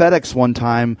got a FedEx one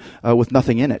time with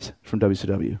nothing in it from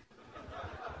WCW.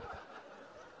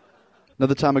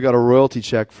 Another time I got a royalty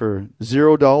check for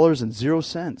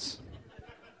 $0.00.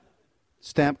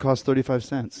 Stamp cost 35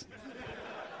 cents.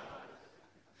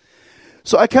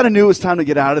 So I kind of knew it was time to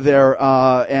get out of there,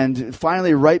 and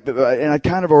finally, and I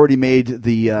kind of already made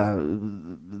the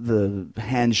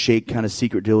handshake kind of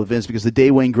secret deal with Vince, because the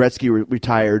day Wayne Gretzky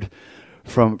retired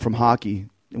from hockey,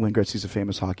 Wayne Gretzky's a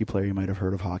famous hockey player. You might have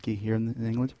heard of hockey here in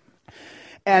England.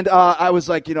 And I was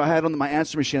like, I had on my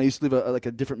answer machine, I used to leave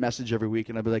a different message every week,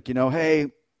 and I'd be like,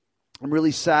 hey, I'm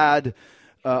really sad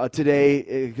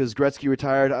today because Gretzky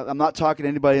retired. I'm not talking to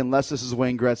anybody unless this is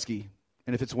Wayne Gretzky.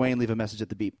 And if it's Wayne, leave a message at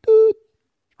the beep.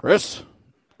 Chris,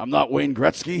 I'm not Wayne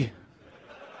Gretzky.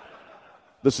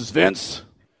 This is Vince.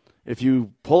 If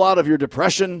you pull out of your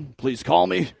depression, please call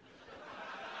me.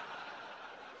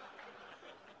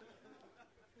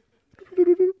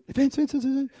 Vince.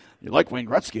 You like Wayne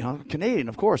Gretzky, huh? Canadian,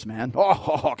 of course, man.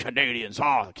 Oh, Canadians.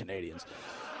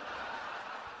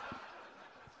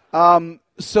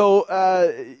 So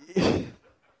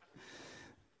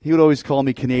he would always call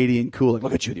me Canadian cool. Like,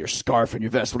 look at you with your scarf and your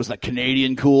vest. What is that,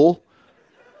 Canadian cool?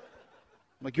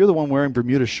 I'm like, you're the one wearing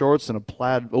Bermuda shorts and a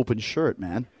plaid open shirt,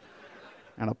 man.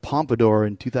 And a pompadour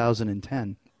in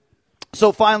 2010.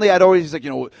 So finally, he's like,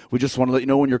 we just want to let you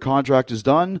know when your contract is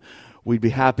done. We'd be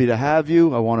happy to have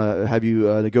you. I want to have you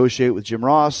negotiate with Jim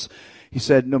Ross. He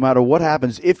said, no matter what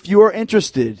happens, if you are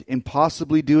interested in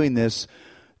possibly doing this,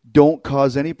 don't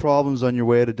cause any problems on your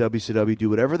way to WCW.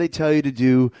 Do whatever they tell you to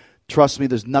do. Trust me,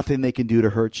 there's nothing they can do to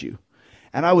hurt you.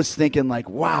 And I was thinking,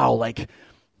 wow,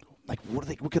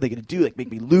 what could they going to do?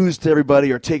 Make me lose to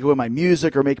everybody, or take away my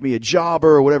music, or make me a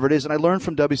jobber, or whatever it is. And I learned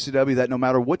from WCW that no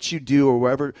matter what you do or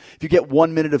wherever, if you get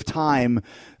 1 minute of time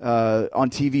on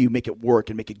TV, you make it work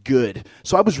and make it good.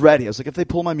 So I was ready. I was like, if they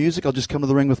pull my music, I'll just come to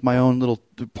the ring with my own little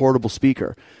portable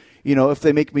speaker. If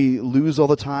they make me lose all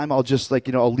the time, I'll just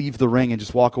I'll leave the ring and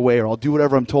just walk away, or I'll do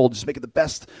whatever I'm told, just make it the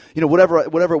best, whatever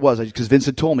it was. Because Vince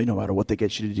had told me, no matter what they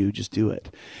get you to do, just do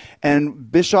it.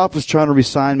 And Bischoff was trying to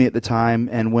re-sign me at the time,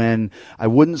 and when I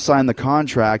wouldn't sign the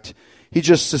contract, he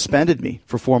just suspended me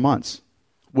for 4 months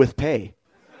with pay.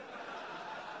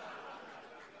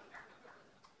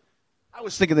 I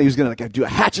was thinking that he was going to do a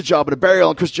hatchet job at a burial,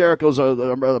 and Chris Jericho's a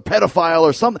pedophile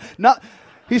or something.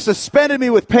 He suspended me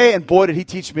with pay, and boy, did he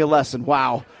teach me a lesson.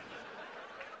 Wow.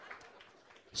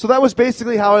 So that was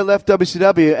basically how I left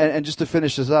WCW. And just to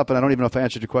finish this up, and I don't even know if I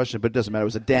answered your question, but it doesn't matter. It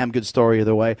was a damn good story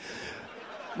either way.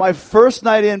 My first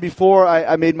night in, before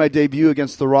I made my debut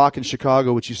against The Rock in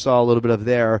Chicago, which you saw a little bit of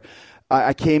there,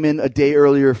 I came in a day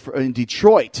earlier in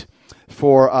Detroit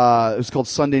for, it was called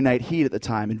Sunday Night Heat at the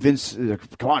time. And Vince,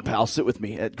 come on, pal, sit with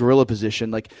me at gorilla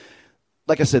position. Like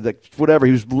I said, whatever,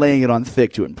 he was laying it on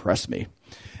thick to impress me.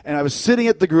 And I was sitting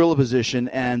at the gorilla position,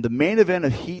 and the main event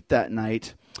of Heat that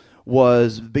night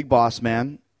was Big Boss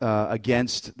Man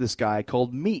against this guy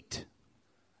called Meat.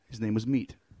 His name was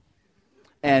Meat.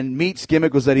 And Meat's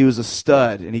gimmick was that he was a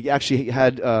stud, and he actually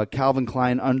had Calvin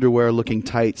Klein underwear-looking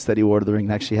tights that he wore to the ring,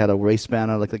 and actually had a waistband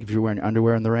on, like if you were wearing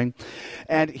underwear in the ring.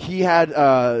 And he had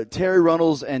Terry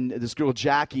Runnels and this girl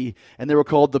Jackie, and they were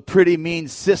called the Pretty Mean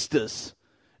Sisters,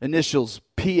 initials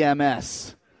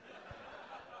PMS.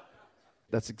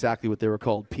 That's exactly what they were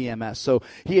called, PMS. So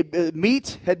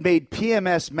Meat had made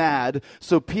PMS mad,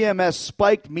 so PMS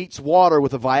spiked Meat's water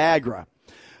with a Viagra.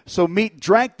 So Meat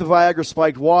drank the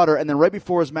Viagra-spiked water, and then right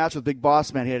before his match with Big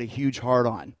Boss Man, he had a huge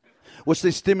hard-on, which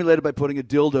they stimulated by putting a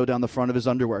dildo down the front of his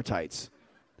underwear tights.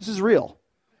 This is real,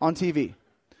 on TV.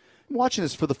 I'm watching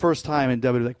this for the first time in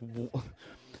WWE.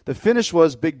 The finish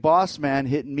was Big Boss Man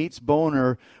hitting Meat's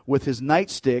boner with his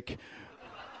nightstick.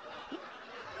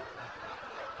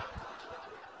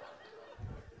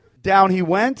 Down he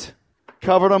went,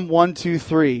 covered him, 1, 2,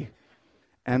 3.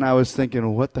 And I was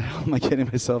thinking, what the hell am I getting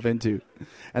myself into?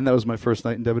 And that was my first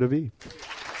night in WWE.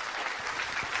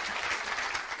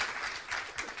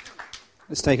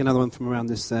 Let's take another one from around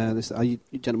this. You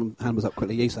gentleman, hand was up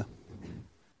quickly. You, sir.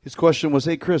 His question was,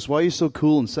 hey, Chris, why are you so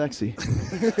cool and sexy?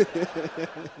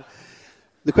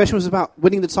 The question was about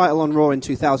winning the title on Raw in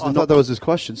 2000. I thought that was his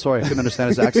question. Sorry, I couldn't understand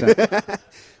his accent.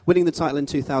 Winning the title in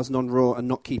 2000 on Raw and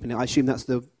not keeping it. I assume that's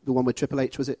the one with Triple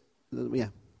H, was it? Yeah.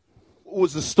 What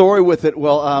was the story with it?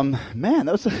 Well, man,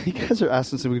 you guys are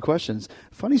asking some good questions.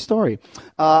 Funny story.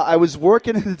 I was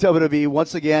working in the WWE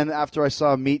once again after I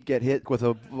saw Meat get hit with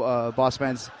a Boss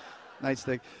Man's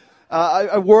nightstick.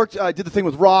 I did the thing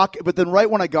with Rock, but then right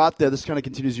when I got there, this kind of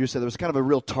continues you said, there was kind of a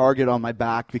real target on my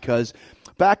back because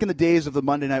back in the days of the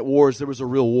Monday Night Wars, there was a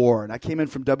real war, and I came in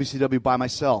from WCW by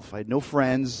myself. I had no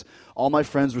friends. All my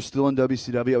friends were still in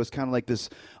WCW. I was kind of like this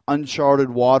uncharted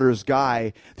waters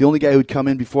guy. The only guy who'd come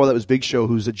in before that was Big Show,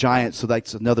 who's a giant, so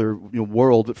that's another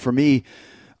world. But for me,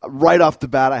 right off the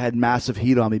bat, I had massive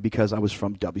heat on me because I was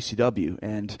from WCW,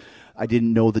 and I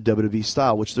didn't know the WWE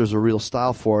style, which there's a real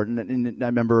style for it. And I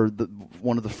remember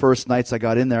one of the first nights I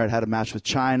got in there, I had a match with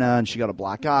Chyna, and she got a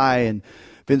black eye, and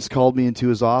Vince called me into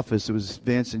his office. It was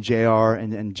Vince and JR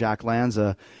and Jack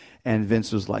Lanza, and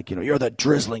Vince was like, you're that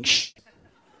drizzling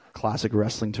classic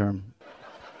wrestling term.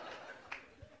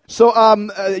 So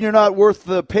you're not worth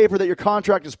the paper that your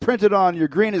contract is printed on. You're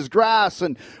green as grass,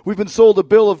 and we've been sold a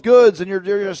bill of goods, and you're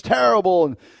just terrible.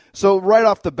 And so right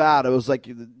off the bat, it was like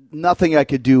nothing I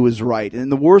could do was right.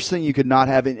 And the worst thing you could not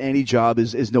have in any job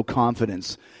is no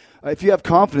confidence. If you have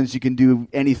confidence, you can do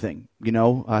anything.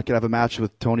 I could have a match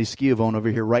with Tony Schiavone over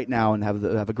here right now and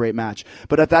have a great match.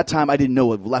 But at that time, I didn't know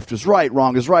what left was right,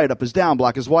 wrong is right, up is down,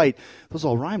 black is white. Those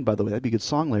all rhyme, by the way. That'd be good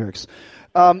song lyrics.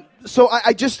 So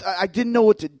I didn't know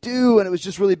what to do, and it was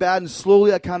just really bad. And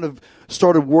slowly, I kind of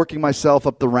started working myself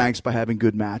up the ranks by having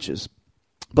good matches.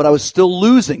 But I was still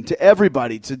losing to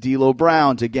everybody, to D'Lo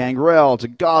Brown, to Gangrel, to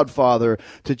Godfather,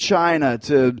 to Chyna,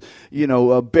 to,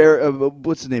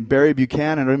 what's his name, Barry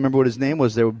Buchanan. I don't remember what his name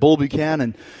was there, Bull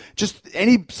Buchanan. Just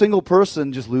any single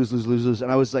person, just lose. And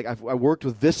I was like, I worked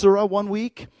with Viscera one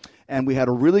week, and we had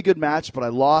a really good match, but I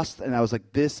lost, and I was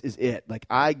like, this is it. Like,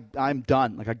 I'm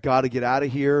done. Like, I got to get out of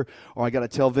here, or I got to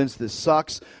tell Vince this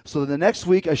sucks. So the next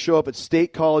week, I show up at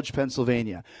State College,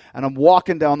 Pennsylvania, and I'm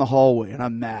walking down the hallway, and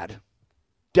I'm mad.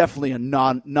 Definitely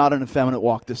not an effeminate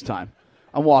walk this time.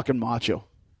 I'm walking macho.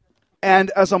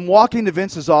 And as I'm walking to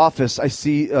Vince's office, I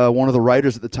see one of the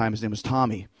writers at the time, his name was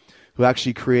Tommy, who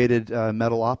actually created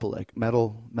Metal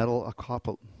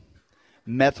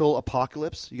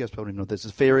Apocalypse. You guys probably know this.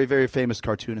 It's a very, very famous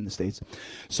cartoon in the States.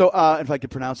 So if I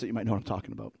could pronounce it, you might know what I'm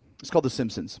talking about. It's called The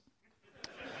Simpsons.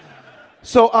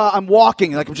 So I'm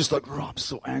walking, like I'm just like, I'm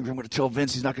so angry. I'm going to tell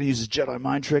Vince he's not going to use his Jedi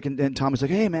mind trick. And Tommy's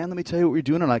like, hey, man, let me tell you what you're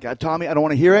doing. And I'm like, Tommy, I don't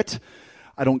want to hear it.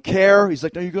 I don't care. He's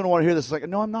like, no, you're going to want to hear this. I'm like,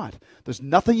 no, I'm not. There's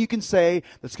nothing you can say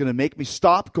that's going to make me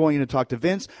stop going in to talk to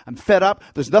Vince. I'm fed up.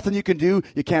 There's nothing you can do.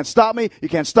 You can't stop me. You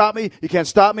can't stop me. You can't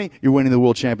stop me. You're winning the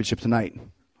world championship tonight.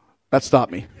 That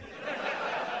stopped me.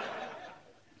 I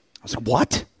was like,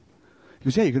 what? He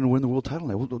goes, yeah, you're going to win the world title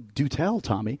now. Well, do tell,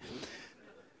 Tommy.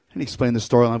 And he explained the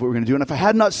storyline of what we were going to do. And if I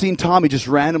had not seen Tommy just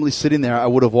randomly sitting there, I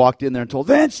would have walked in there and told,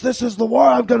 Vince, this is the war,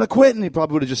 I'm going to quit. And he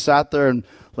probably would have just sat there and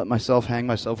let myself hang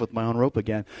myself with my own rope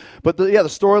again. But the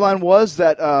storyline was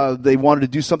that they wanted to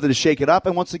do something to shake it up.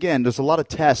 And once again, there's a lot of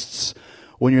tests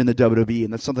when you're in the WWE.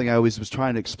 And that's something I always was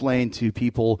trying to explain to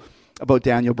people about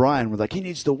Daniel Bryan. We're like, he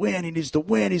needs to win, he's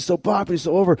so popular, he's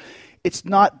so over. It's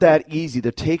not that easy.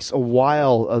 There takes a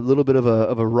while, a little bit of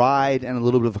a ride and a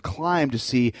little bit of a climb to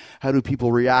see how do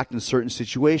people react in certain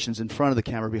situations in front of the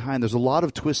camera, behind. There's a lot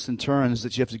of twists and turns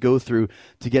that you have to go through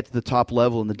to get to the top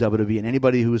level in the WWE. And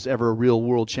anybody who is ever a real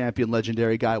world champion,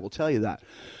 legendary guy will tell you that.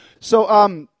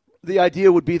 So the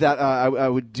idea would be that I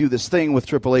would do this thing with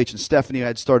Triple H and Stephanie. I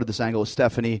had started this angle with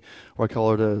Stephanie, or I call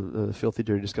her the filthy,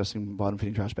 dirty, disgusting,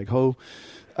 bottom-feeding trash bag hoe.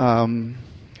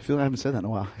 I feel like I haven't said that in a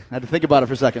while. I had to think about it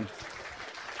for a second.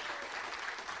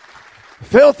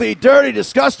 Filthy, dirty,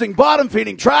 disgusting,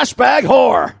 bottom-feeding trash bag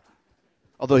whore.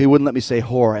 Although he wouldn't let me say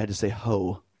whore, I had to say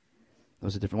hoe. That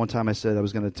was a different. One time I said I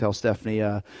was going to tell Stephanie,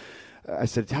 I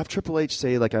said, have Triple H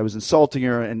say like I was insulting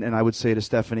her, and I would say to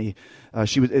Stephanie,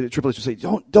 Triple H would say,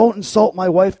 don't insult my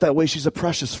wife that way. She's a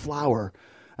precious flower.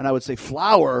 And I would say,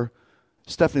 flower?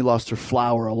 Stephanie lost her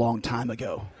flower a long time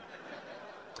ago.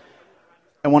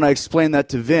 And when I explained that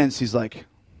to Vince, he's like,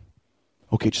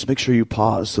 okay, just make sure you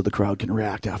pause so the crowd can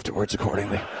react afterwards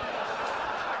accordingly.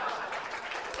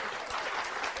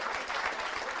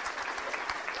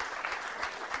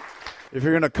 If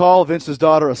you're going to call Vince's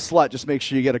daughter a slut, just make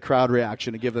sure you get a crowd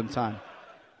reaction and give them time.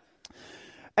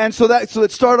 And so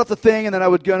it started off the thing, and then I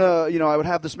would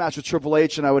have this match with Triple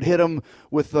H, and I would hit him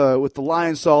with the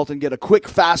lion salt and get a quick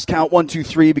fast count 1, 2,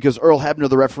 3 because Earl Hebner,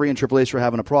 the referee, and Triple H were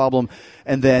having a problem,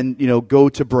 and then go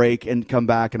to break and come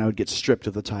back, and I would get stripped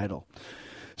of the title.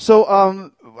 So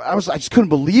I just couldn't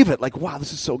believe it. Like, wow,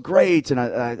 this is so great, and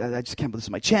I just can't believe this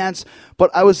is my chance. But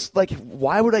I was like,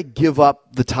 why would I give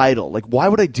up the title? Like, why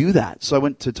would I do that? So I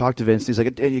went to talk to Vince. And he's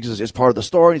like, it's part of the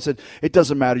story. And he said, it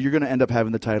doesn't matter. You're going to end up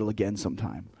having the title again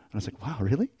sometime. And I was like, wow,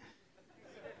 really?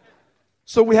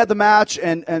 So we had the match,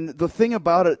 and the thing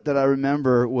about it that I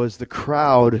remember was the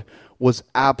crowd was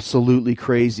absolutely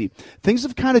crazy. Things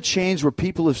have kind of changed where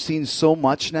people have seen so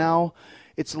much now.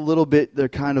 It's a little bit, they're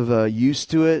kind of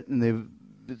used to it, and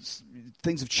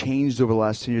things have changed over the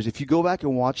last 10 years. If you go back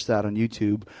and watch that on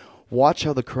YouTube, watch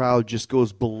how the crowd just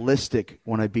goes ballistic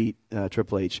when I beat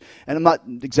Triple H. And I'm not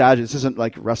exaggerating. This isn't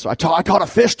like wrestling. I caught a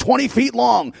fish 20 feet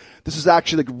long. This is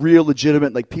actually like real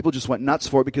legitimate. Like people just went nuts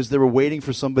for it because they were waiting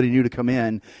for somebody new to come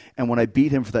in. And when I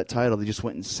beat him for that title, they just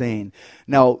went insane.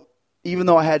 Now, even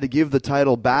though I had to give the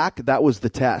title back, that was the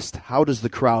test. How does the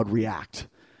crowd react?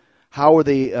 How are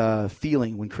they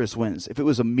feeling when Chris wins? If it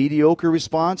was a mediocre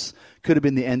response, could have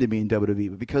been the end of me in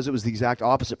WWE. But because it was the exact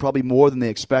opposite, probably more than they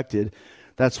expected,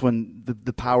 that's when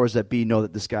the powers that be know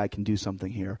that this guy can do something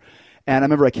here. And I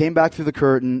remember I came back through the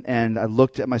curtain and I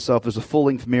looked at myself. There's a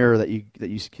full-length mirror that you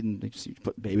can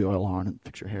put baby oil on and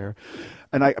fix your hair.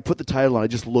 And I put the title on. I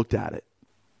just looked at it.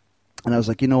 And I was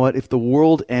like, you know what? If the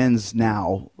world ends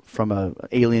now from an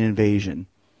alien invasion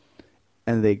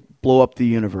and they blow up the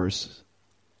universe,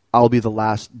 I'll be the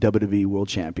last WWE World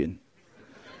Champion.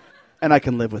 And I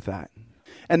can live with that.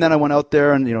 And then I went out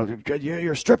there and,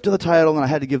 you're stripped of the title, and I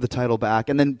had to give the title back.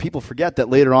 And then people forget that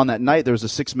later on that night there was a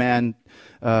six-man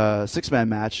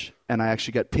match, and I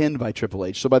actually got pinned by Triple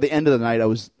H. So by the end of the night I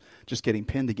was just getting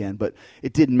pinned again. But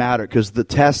it didn't matter because the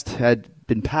test had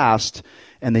been passed,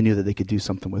 and they knew that they could do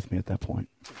something with me at that point.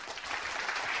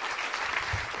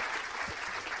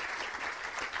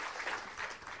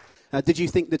 Did you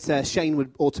think that Shane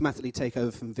would automatically take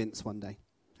over from Vince one day?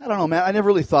 I don't know, man. I never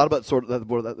really thought about sort of that.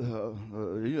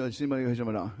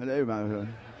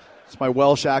 It's my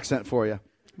Welsh accent for you.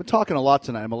 I've been talking a lot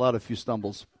tonight. I'm allowed a few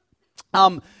stumbles.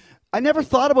 I never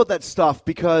thought about that stuff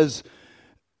because,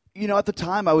 at the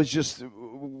time I was just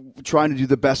trying to do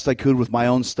the best I could with my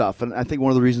own stuff. And I think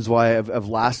one of the reasons why I've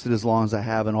lasted as long as I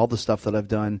have and all the stuff that I've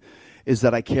done is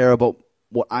that I care about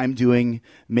what I'm doing,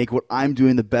 make what I'm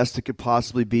doing the best it could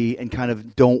possibly be, and kind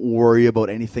of don't worry about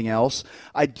anything else.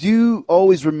 I do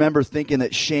always remember thinking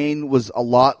that Shane was a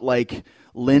lot like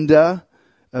Linda,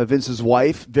 Vince's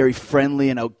wife, very friendly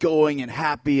and outgoing and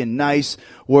happy and nice,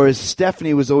 whereas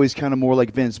Stephanie was always kind of more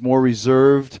like Vince, more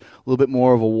reserved, a little bit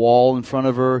more of a wall in front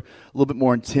of her, a little bit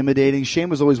more intimidating. Shane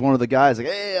was always one of the guys like,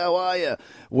 hey, how are you?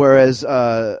 Whereas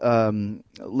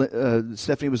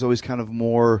Stephanie was always kind of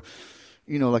more,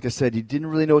 like I said, you didn't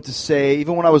really know what to say.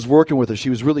 Even when I was working with her, she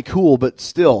was really cool, but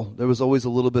still, there was always a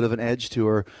little bit of an edge to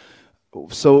her.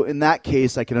 So in that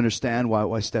case, I can understand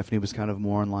why Stephanie was kind of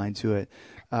more in line to it.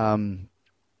 I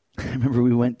remember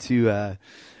we went to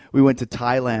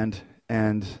Thailand,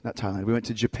 and not Thailand. We went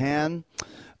to Japan,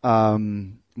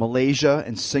 Malaysia,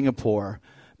 and Singapore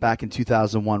back in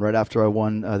 2001, right after I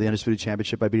won the Undisputed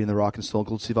Championship by beating The Rock and Stone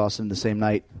Cold Steve Austin the same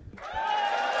night.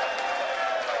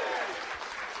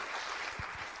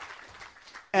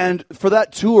 And for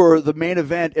that tour, the main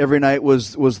event every night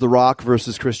was The Rock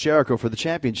versus Chris Jericho for the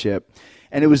championship.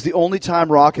 And it was the only time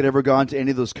Rock had ever gone to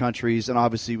any of those countries, and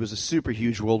obviously he was a super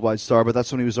huge worldwide star, but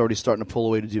that's when he was already starting to pull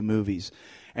away to do movies.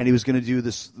 And he was going to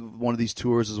do one of these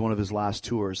tours as one of his last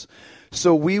tours.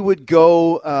 So we would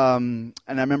go, and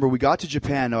I remember we got to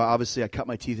Japan. Now, obviously, I cut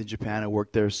my teeth in Japan. I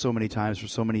worked there so many times for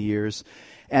so many years.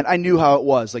 And I knew how it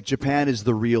was. Like, Japan is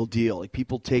the real deal. Like,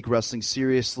 people take wrestling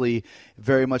seriously,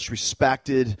 very much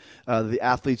respected. The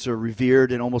athletes are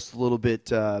revered, and almost a little bit,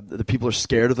 the people are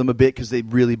scared of them a bit because they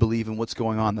really believe in what's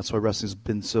going on. That's why wrestling's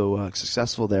been so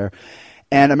successful there.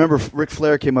 And I remember Ric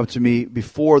Flair came up to me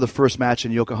before the first match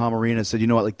in Yokohama Arena and said, you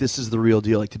know what, like, this is the real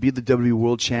deal. Like, to be the WWE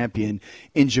World Champion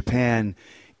in Japan,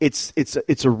 it's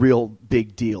a real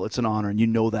big deal. It's an honor, and you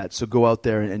know that. So go out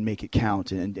there and make it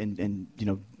count. And you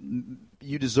know,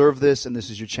 you deserve this, and this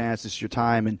is your chance, this is your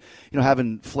time. And, you know,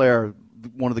 having Flair,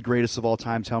 one of the greatest of all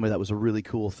time, tell me that was a really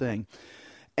cool thing.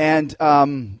 And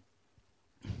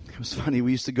it was funny.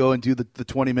 We used to go and do the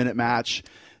 20-minute match,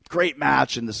 great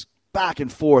match, and this back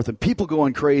and forth, and people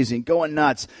going crazy and going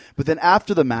nuts. But then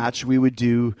after the match, we would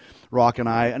do, Rock and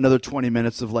I, another 20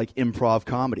 minutes of, like, improv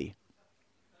comedy.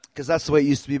 Because that's the way it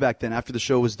used to be back then. After the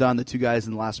show was done, the two guys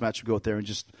in the last match would go out there and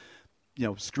just, you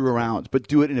know, screw around, but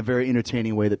do it in a very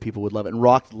entertaining way that people would love it. And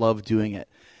Rock loved doing it.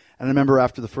 And I remember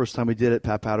after the first time we did it,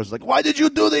 Pat Patterson was like, why did you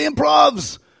do the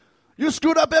improvs? You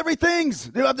screwed up everything.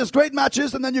 You have this great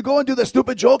matches, and then you go and do the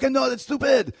stupid joke, and no, that's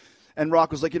stupid. And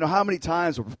Rock was like, you know, how many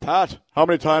times, Pat, how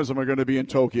many times am I going to be in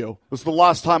Tokyo? This is the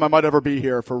last time I might ever be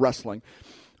here for wrestling.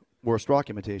 Worst Rock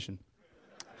imitation.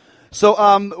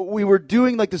 So we were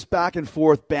doing like this back and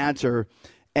forth banter,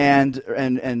 and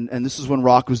this is when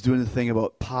Rock was doing the thing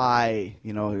about pie.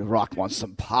 You know, Rock wants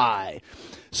some pie.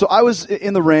 So I was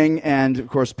in the ring, and of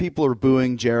course people are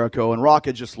booing Jericho, and Rock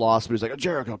had just lost, but he's like, oh,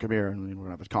 Jericho, come here, and we're going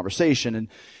to have a conversation. And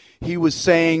he was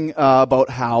saying about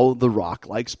how The Rock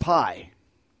likes pie.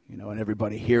 You know, and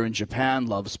everybody here in Japan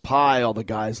loves pie. All the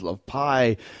guys love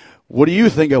pie. What do you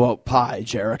think about pie,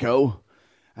 Jericho?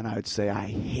 And I would say, I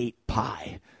hate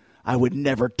pie. I would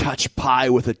never touch pie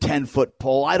with a 10-foot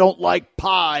pole. I don't like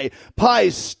pie.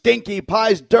 Pie's stinky.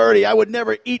 Pie's dirty. I would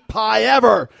never eat pie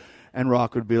ever. And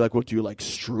Rock would be like, what, do you like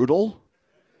strudel?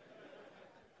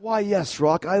 Why, yes,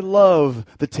 Rock, I love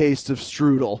the taste of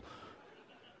strudel.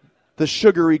 The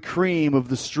sugary cream of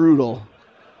the strudel.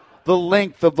 The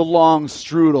length of the long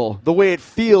strudel, the way it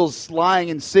feels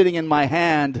lying and sitting in my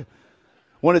hand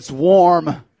when it's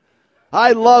warm.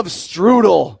 I love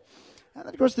strudel. And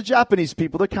of course, the Japanese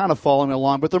people, they're kind of following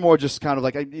along, but they're more just kind of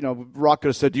like, you know, Rock could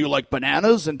have said, do you like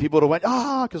bananas? And people would have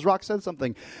went, because Rock said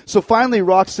something. So finally,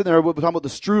 Rock's sitting there, we're talking about the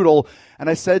strudel,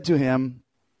 and I said to him,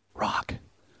 Rock,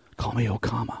 call me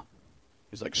Okama.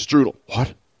 He's like, strudel.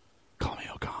 What? Call me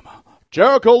Okama.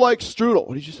 Jericho likes strudel.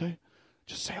 What did you say?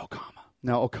 Just say Okama.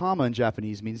 Now, Okama in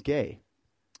Japanese means gay.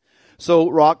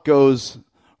 So Rock goes,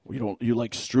 you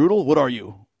like strudel? What are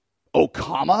you,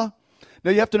 Okama? Now,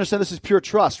 you have to understand this is pure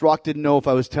trust. Rock didn't know if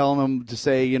I was telling him to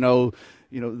say, you know,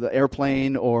 the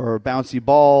airplane or bouncy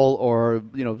ball or,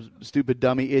 you know, stupid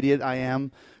dummy idiot I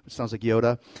am, which sounds like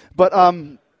Yoda. But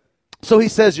so he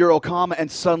says, you're Okama,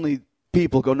 and suddenly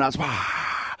people go nuts. Okama,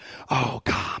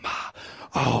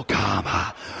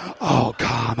 Okama,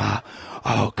 Okama,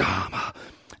 Okama.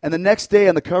 And the next day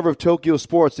on the cover of Tokyo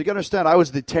Sports, you got to understand, I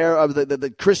was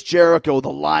the Chris Jericho,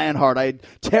 the Lionheart. I had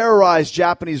terrorized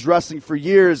Japanese wrestling for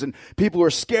years, and people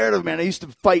were scared of me. And I used to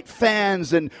fight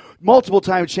fans and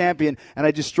multiple-time champion, and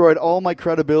I destroyed all my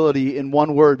credibility in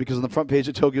one word because on the front page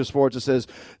of Tokyo Sports it says,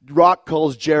 Rock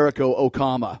calls Jericho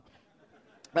Okama.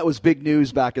 That was big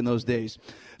news back in those days.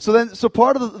 So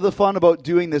part of the fun about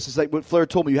doing this is like what Flair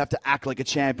told me, you have to act like a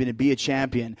champion and be a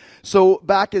champion. So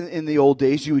back in the old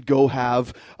days, you would go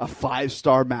have a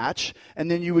 5-star match, and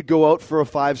then you would go out for a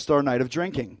 5-star night of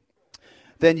drinking.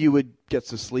 Then you would get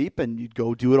to sleep, and you'd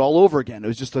go do it all over again. It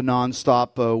was just a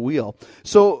nonstop wheel.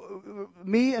 So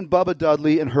me and Bubba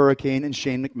Dudley and Hurricane and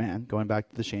Shane McMahon, going back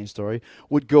to the Shane story,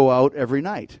 would go out every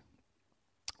night,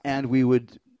 and we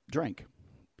would drink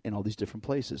in all these different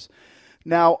places.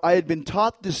 Now, I had been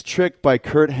taught this trick by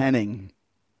Kurt Hennig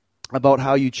about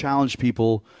how you challenge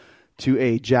people to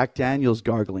a Jack Daniels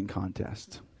gargling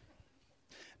contest.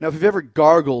 Now, if you've ever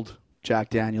gargled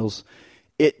Jack Daniels,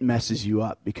 it messes you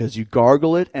up because you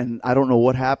gargle it, and I don't know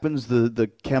what happens, the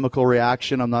chemical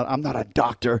reaction. I'm not a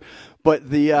doctor, but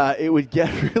it would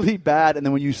get really bad, and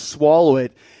then when you swallow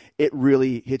it, it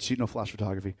really hits you. No flash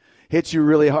photography. Hits you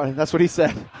really hard. That's what he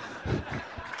said.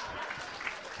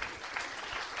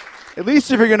 At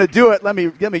least if you're going to do it, let me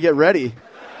get ready.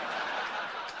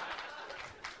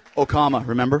 Okama,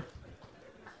 remember?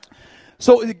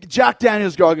 So Jack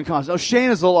Daniels gargling contest. Now Shane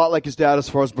is a lot like his dad as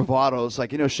far as bravado. It's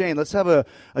like, Shane, let's have a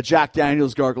Jack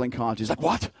Daniels gargling contest. He's like,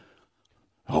 what?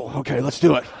 Oh, okay, let's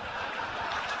do it.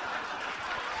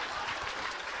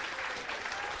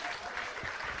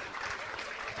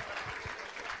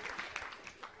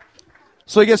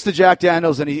 So he gets to Jack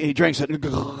Daniels and he drinks it. And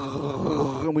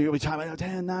we time it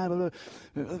 10, 9,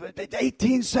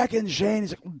 18 seconds, Shane.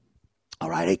 He's like, all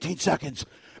right, 18 seconds.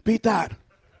 Beat that.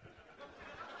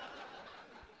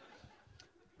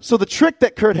 So the trick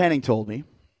that Kurt Hennig told me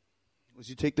was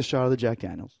you take the shot of the Jack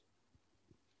Daniels.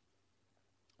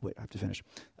 Wait, I have to finish.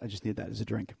 I just need that as a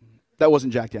drink. That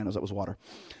wasn't Jack Daniels, that was water.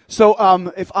 So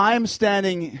if I'm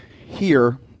standing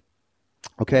here,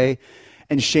 okay,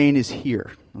 and Shane is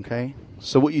here, okay,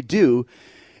 so what you do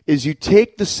is you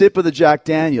take the sip of the Jack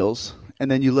Daniels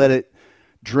and then you let it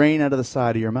drain out of the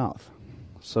side of your mouth.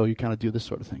 So you kind of do this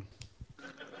sort of thing.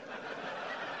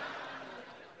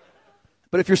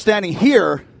 But if you're standing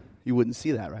here, you wouldn't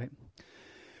see that, right?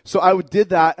 So I did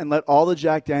that and let all the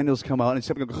Jack Daniels come out and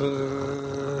kept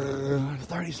going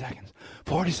 30 seconds,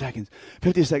 40 seconds,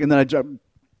 50 seconds. Then I jump,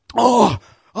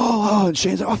 and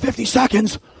Shane's like, 50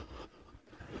 seconds.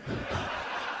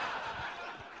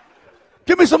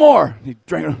 Give me some more. He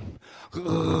drank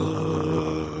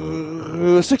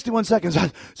it. 61 seconds,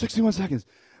 61 seconds.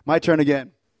 My turn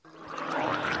again.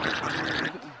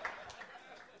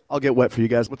 I'll get wet for you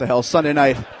guys. What the hell? Sunday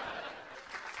night.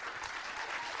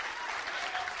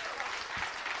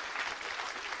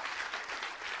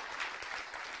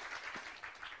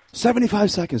 "75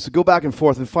 seconds to go back and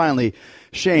forth, and finally,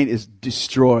 Shane is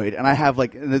destroyed. And I have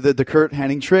like the Kurt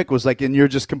Hennig trick was like, and you're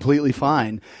just completely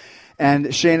fine.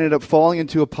 And Shane ended up falling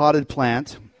into a potted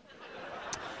plant.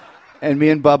 And me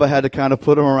and Bubba had to kind of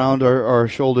put him around our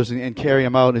shoulders and carry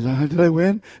him out. And he's like, did I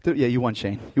win? Yeah, you won,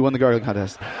 Shane. You won the gargling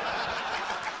contest.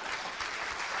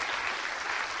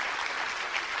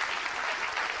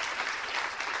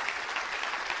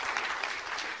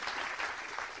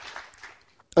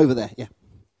 Over there, yeah.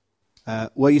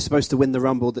 Were you supposed to win the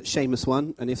Rumble that Sheamus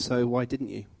won? And if so, why didn't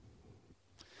you?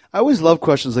 I always love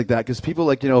questions like that because people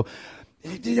why'd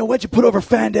you put over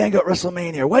Fandango at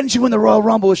WrestleMania? Why didn't you win the Royal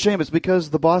Rumble with Sheamus? Because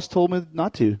the boss told me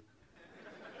not to.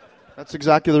 That's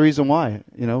exactly the reason why.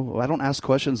 I don't ask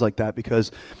questions like that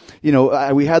because,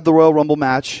 we had the Royal Rumble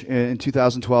match in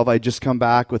 2012. I had just come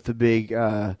back with the big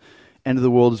end of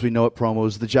the world as we know it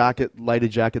promos, the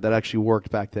lighted jacket that actually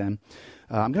worked back then.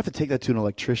 I'm going to have to take that to an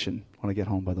electrician when I get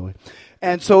home, by the way.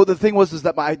 And so the thing was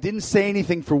that I didn't say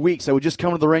anything for weeks. I would just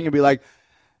come to the ring and be like,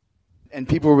 and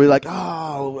people would be like,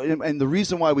 oh. And the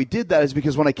reason why we did that is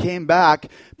because when I came back,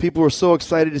 people were so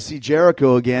excited to see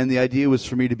Jericho again. The idea was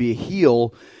for me to be a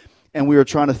heel. And we were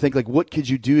trying to think, like, what could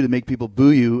you do to make people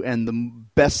boo you? And the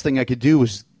best thing I could do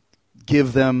was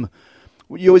give them,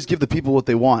 you always give the people what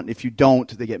they want. If you don't,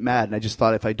 they get mad. And I just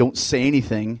thought if I don't say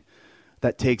anything,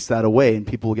 that takes that away, and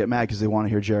people will get mad because they want to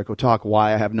hear Jericho talk.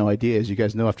 Why, I have no idea, as you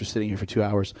guys know after sitting here for 2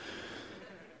 hours.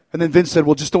 And then Vince said,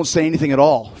 well, just don't say anything at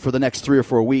all for the next 3 or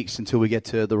 4 weeks until we get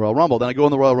to the Royal Rumble. Then I go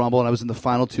in the Royal Rumble, and I was in the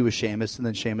final 2 with Sheamus, and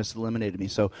then Sheamus eliminated me.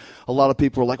 So a lot of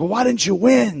people were like, well, why didn't you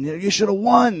win? You should have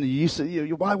won.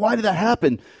 Why did that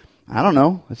happen? I don't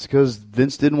know. It's because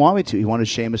Vince didn't want me to. He wanted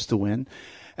Sheamus to win.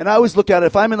 And I always look at it,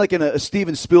 if I'm in like in a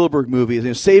Steven Spielberg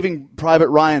movie, Saving Private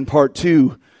Ryan Part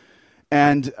 2,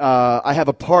 and I have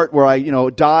a part where I,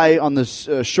 die on the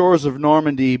shores of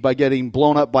Normandy by getting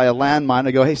blown up by a landmine.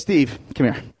 I go, hey, Steve,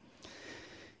 come here.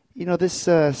 This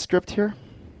script here,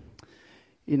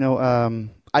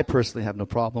 I personally have no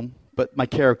problem, but my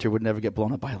character would never get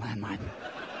blown up by a landmine.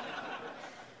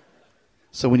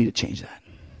 So we need to change that.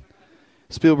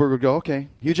 Spielberg would go, okay,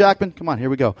 Hugh Jackman, come on, here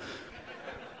we go.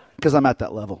 Because I'm at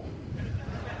that level.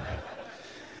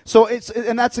 So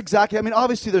and that's exactly,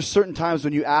 obviously there's certain times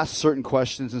when you ask certain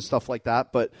questions and stuff like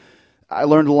that, but I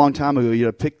learned a long time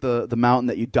ago, pick the mountain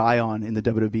that you die on in the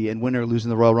WWE, and winning or losing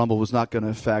the Royal Rumble was not going to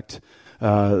affect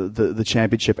the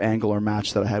championship angle or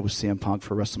match that I had with CM Punk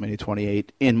for WrestleMania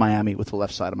 28 in Miami with the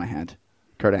left side of my hand.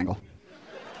 Kurt Angle.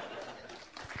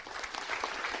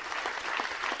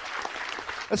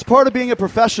 That's part of being a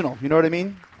professional, you know what I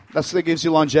mean? That gives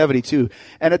you longevity, too.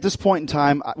 And at this point in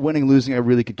time, winning, losing, I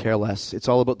really could care less. It's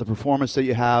all about the performance that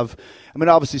you have.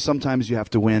 Obviously, sometimes you have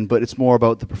to win, but it's more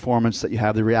about the performance that you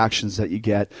have, the reactions that you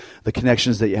get, the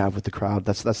connections that you have with the crowd.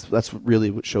 That's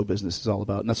really what show business is all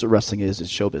about. And that's what wrestling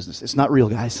is show business. It's not real,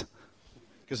 guys.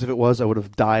 Because if it was, I would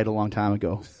have died a long time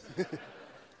ago.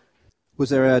 Was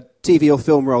there a TV or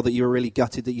film role that you were really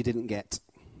gutted that you didn't get?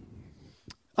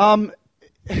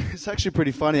 It's actually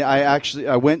pretty funny.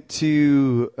 I went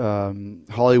to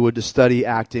Hollywood to study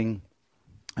acting.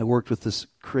 I worked with this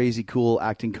crazy cool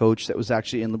acting coach that was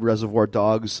actually in Reservoir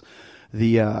Dogs,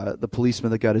 the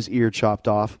policeman that got his ear chopped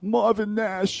off, Marvin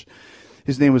Nash.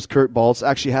 His name was Kurt Baltz.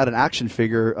 Actually had an action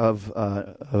figure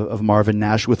of Marvin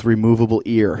Nash with removable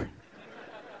ear.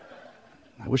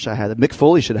 I wish I had that. Mick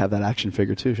Foley should have that action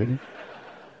figure too, shouldn't he?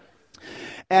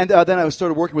 And then I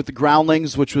started working with the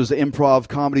Groundlings, which was an improv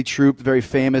comedy troupe, very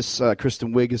famous.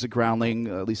 Kristen Wiig is a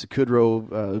Groundling, Lisa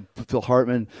Kudrow, Phil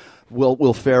Hartman,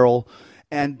 Will Ferrell.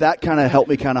 And that kind of helped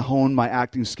me kind of hone my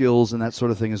acting skills and that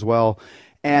sort of thing as well.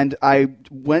 And I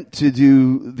went to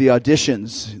do the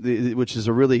auditions, which is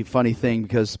a really funny thing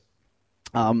because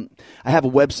I have a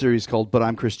web series called But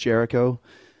I'm Chris Jericho.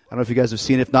 I don't know if you guys have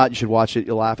seen it. If not, you should watch it.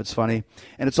 You'll laugh. It's funny.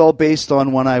 And it's all based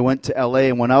on when I went to L.A.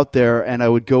 and went out there, and I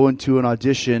would go into an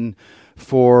audition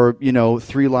for,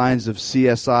 3 lines of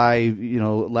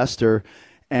CSI, Lester,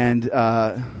 and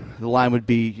the line would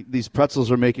be, "These pretzels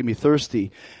are making me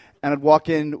thirsty." And I'd walk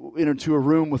into a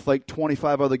room with like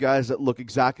 25 other guys that look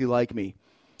exactly like me.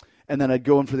 And then I'd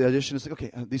go in for the audition. It's like,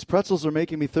 okay, these pretzels are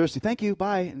making me thirsty. Thank you,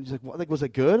 bye. And he's like, what? Like, was it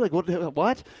good? Like,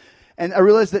 what? And I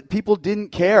realized that people didn't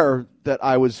care that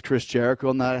I was Chris Jericho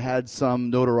and that I had some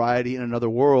notoriety in another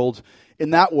world. In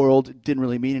that world, it didn't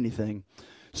really mean anything.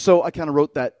 So I kind of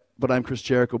wrote that, But I'm Chris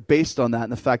Jericho, based on that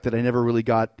and the fact that I never really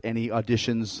got any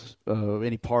auditions,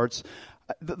 any parts.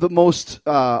 The most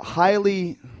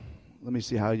highly, let me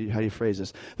see how you phrase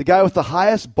this. The guy with the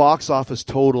highest box office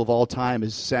total of all time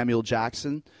is Samuel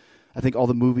Jackson. I think all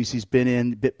the movies he's been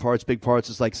in, bit parts, big parts,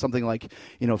 is like something like,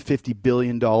 $50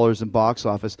 billion in box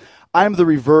office. I'm the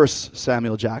reverse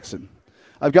Samuel Jackson.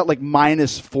 I've got like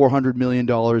minus $400 million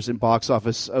in box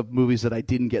office of movies that I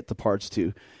didn't get the parts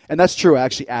to. And that's true. I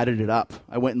actually added it up.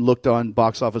 I went and looked on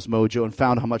Box Office Mojo and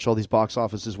found how much all these box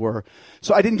offices were.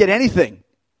 So I didn't get anything.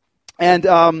 And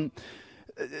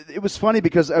it was funny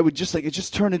because I would it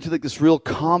just turned into like this real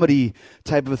comedy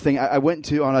type of a thing. I went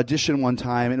to an audition one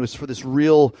time, and it was for this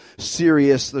real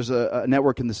serious, there's a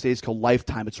network in the States called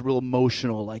Lifetime. It's real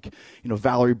emotional, like,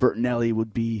 Valerie Bertinelli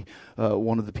would be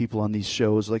one of the people on these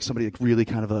shows, like somebody like really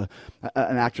kind of an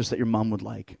actress that your mom would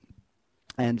like.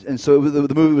 And so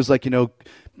the movie was like,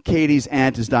 Katie's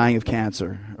aunt is dying of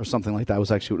cancer, or something like that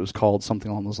was actually what it was called, something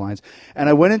along those lines. And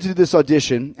I went into this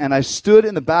audition, and I stood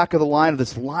in the back of the line of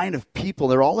this line of people.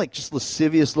 They're all like just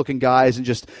lascivious-looking guys and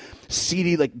just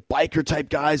seedy, like biker-type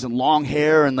guys and long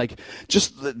hair and like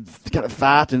just kind of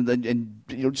fat and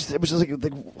just it was just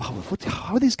like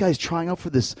how are these guys trying out for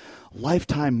this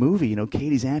Lifetime movie?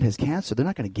 Katie's aunt has cancer. They're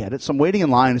not going to get it. So I'm waiting in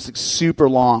line. It's like super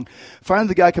long. Finally,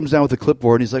 the guy comes down with a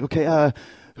clipboard, and he's like, okay,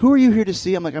 who are you here to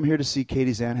see? I'm like, I'm here to see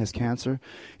Katie's aunt has cancer.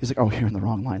 He's like, oh, you're in the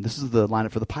wrong line. This is the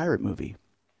lineup for the pirate movie.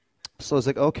 So I was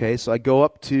like, okay. So I go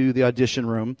up to the audition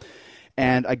room,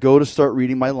 and I go to start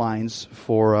reading my lines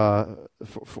for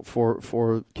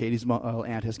Katie's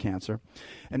aunt has cancer.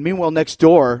 And meanwhile, next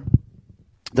door,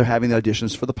 they're having the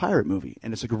auditions for the pirate movie,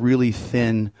 and it's like a really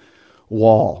thin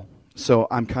wall. So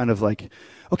I'm kind of like,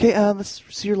 okay, let's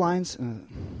see your lines.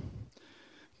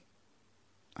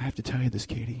 I have to tell you this,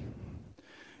 Katie.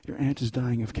 Your aunt is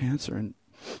dying of cancer, and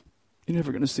you're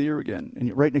never going to see her again.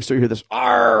 And right next door, you hear this,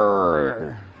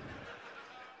 arr,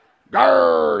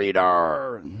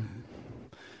 gar,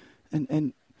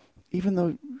 and even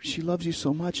though she loves you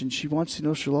so much and she wants to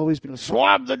know she'll always be like,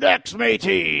 swab the decks,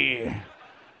 matey.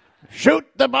 Shoot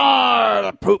the bar,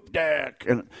 the poop deck.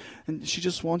 And she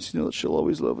just wants to know that she'll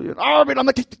always love you. And I'm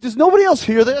like, does nobody else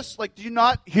hear this? Like, do you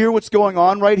not hear what's going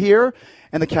on right here?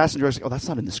 And the casting director's like, oh, that's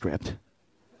not in the script.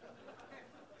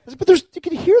 I said, but you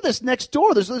can hear this next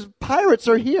door. Those pirates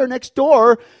are here next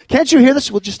door. Can't you hear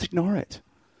this? Well, just ignore it.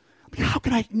 I'm like, how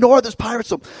can I ignore this pirate?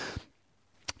 So,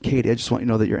 Katie, I just want you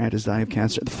to know that your aunt is dying of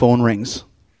cancer. The phone rings.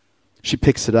 She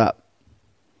picks it up.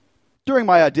 During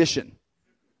my audition,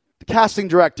 the casting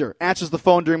director answers the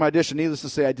phone during my audition. Needless to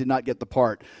say, I did not get the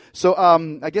part. So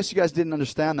I guess you guys didn't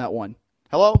understand that one.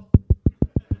 Hello?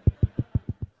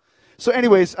 So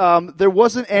anyways, there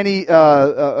wasn't any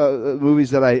movies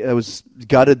that I was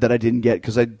gutted that I didn't get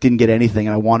because I didn't get anything,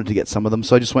 and I wanted to get some of them.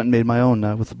 So I just went and made my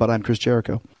own with But I'm Chris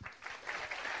Jericho.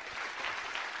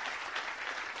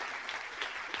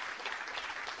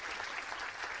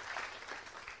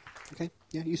 Okay,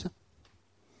 yeah, you, sir.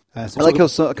 I like how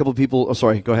a couple of people... Oh,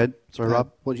 sorry, go ahead. Sorry, Rob.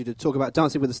 I want you to talk about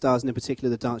Dancing with the Stars, and in particular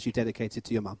the dance you dedicated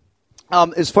to your mum.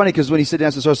 It's funny because when he said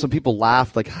Dancing with the Stars, some people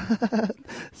laughed like, are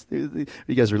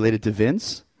you guys related to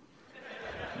Vince?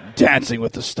 Dancing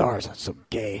with the Stars, that's so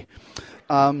gay.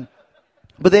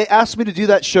 But they asked me to do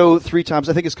that show 3 times.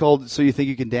 I think it's called So You Think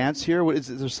You Can Dance Here?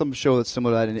 There's some show that's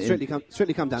similar to that.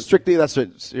 Strictly Come Dancing. Strictly, that's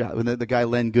right. Yeah, when the guy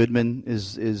Len Goodman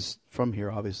is from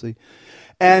here, obviously.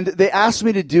 And they asked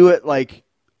me to do it like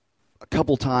a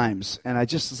couple times. And I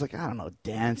just was like, I don't know,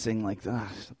 dancing like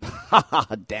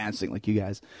dancing like you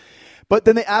guys. But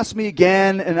then they asked me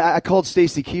again, and I called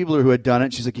Stacy Keebler, who had done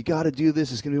it. She's like, you got to do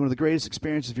this. It's going to be one of the greatest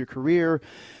experiences of your career.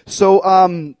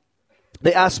 So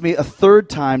they asked me a 3rd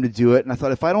time to do it, and I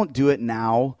thought, if I don't do it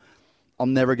now, I'll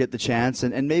never get the chance,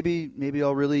 and maybe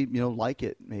I'll really like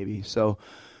it, maybe. So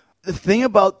the thing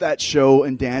about that show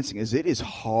and dancing is it is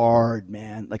hard,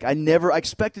 man. Like I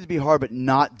expected it to be hard, but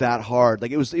not that hard. Like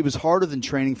it was harder than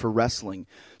training for wrestling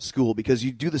school, because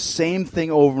you do the same thing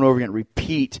over and over again,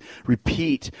 repeat,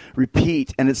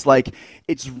 and it's like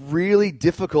it's really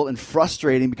difficult and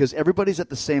frustrating because everybody's at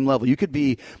the same level. You could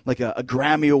be like a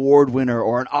Grammy Award winner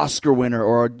or an Oscar winner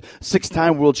or a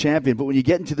 6-time world champion, but when you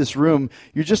get into this room,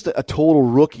 you're just a total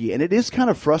rookie, and it is kind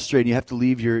of frustrating. You have to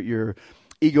leave your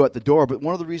ego at the door. But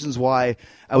one of the reasons why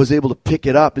I was able to pick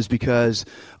it up is because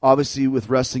obviously with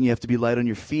wrestling you have to be light on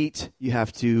your feet, you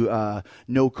have to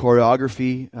know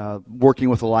choreography,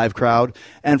 working with a live crowd,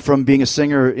 and from being a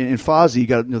singer in Fozzy, you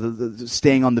got to know the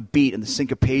staying on the beat and the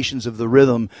syncopations of the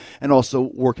rhythm, and also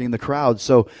working the crowd.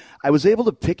 So I was able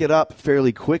to pick it up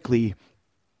fairly quickly,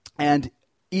 and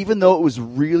even though it was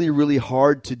really, really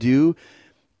hard to do,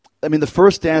 I mean, the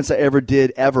first dance I ever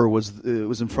did was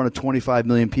in front of 25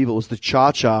 million people. It was the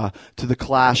cha-cha to the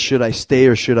Clash, Should I Stay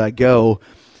or Should I Go?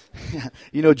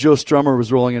 Joe Strummer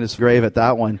was rolling in his grave at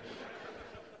that one.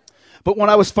 But when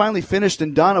I was finally finished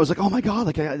and done, I was like, oh my God,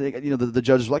 the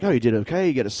judges were like, oh, you did okay.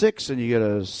 You get a 6 and you get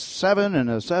a 7 and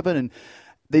a 7. And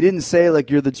they didn't say like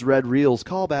you're the Red Reels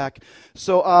callback.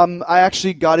 So I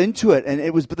actually got into it,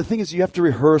 and but the thing is, you have to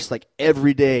rehearse like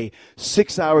every day,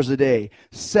 6 hours a day,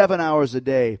 7 hours a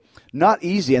day. Not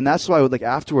easy, and that's why I would like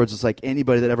afterwards. It's like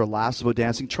anybody that ever laughs about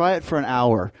dancing, try it for an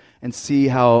hour and see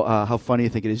how funny you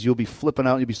think it is. You'll be flipping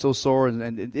out, and you'll be so sore.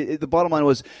 And the bottom line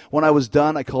was, when I was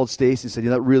done, I called Stacey and said,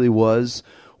 that really was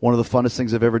one of the funnest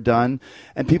things I've ever done.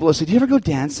 And people have said, do you ever go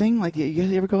dancing? Like,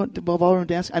 you ever go to ballroom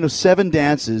dancing? I know 7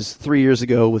 dances 3 years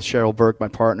ago with Cheryl Burke, my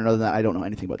partner. And other than that, I don't know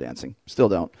anything about dancing. Still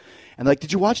don't. And they're like,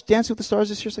 did you watch Dancing with the Stars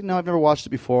this year? It's like, no, I've never watched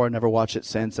it before. I've never watched it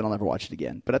since, and I'll never watch it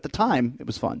again. But at the time, it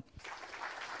was fun.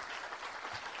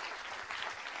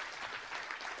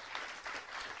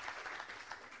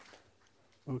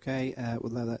 Okay,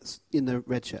 well, that's in the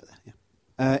red shirt there.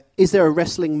 Yeah. Is there a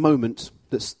wrestling moment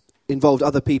that's involved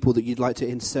other people that you'd like to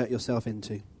insert yourself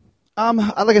into?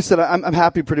 Like I said, I'm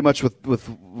happy pretty much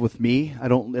with me. I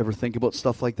don't ever think about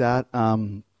stuff like that.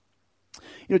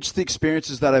 Just the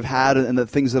experiences that I've had and the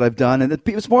things that I've done, and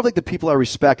it's more like the people I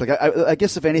respect. Like I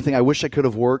guess if anything, I wish I could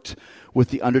have worked with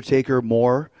the Undertaker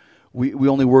more. We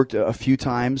only worked a few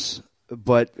times,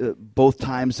 but both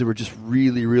times they were just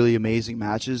really, really amazing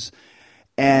matches.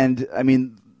 And I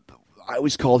mean, I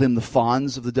always called him the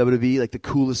Fonz of the WWE, like the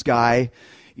coolest guy,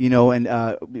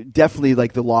 and definitely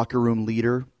like the locker room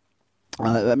leader.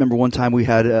 I remember one time we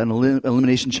had an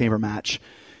Elimination Chamber match.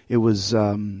 It was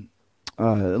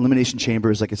Elimination Chamber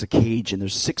is like it's a cage, and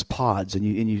there's 6 pods, and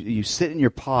you sit in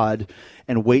your pod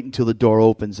and wait until the door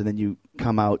opens, and then you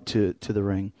come out to the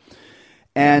ring.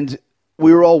 And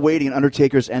we were all waiting, and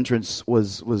Undertaker's entrance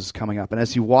was coming up. And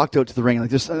as he walked out to the ring, like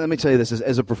this, let me tell you this: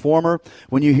 as a performer,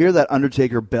 when you hear that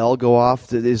Undertaker bell go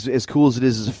off, as cool as it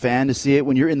is as a fan to see it,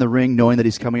 when you're in the ring knowing that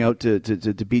he's coming out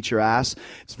to beat your ass,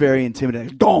 it's very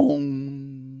intimidating.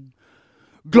 Gong,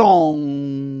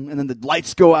 gong, and then the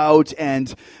lights go out,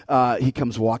 and he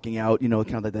comes walking out, kind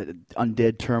of like that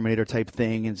undead Terminator type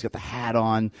thing, and he's got the hat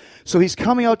on. So he's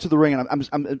coming out to the ring, and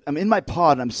I'm in my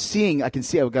pod, and I can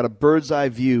see I've got a bird's eye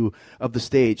view of the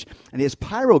stage, and he has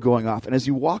pyro going off, and as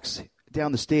he walks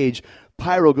down the stage,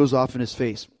 pyro goes off in his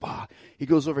face. He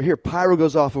goes over here, pyro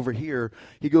goes off over here.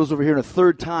 He goes over here, and a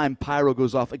 3rd time, pyro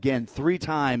goes off again. 3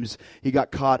 times he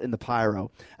got caught in the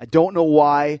pyro. I don't know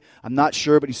why. I'm not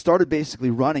sure, but he started basically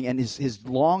running, and his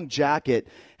long jacket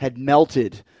had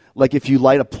melted, like if you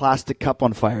light a plastic cup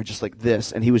on fire, just like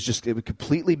this. And it was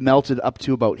completely melted up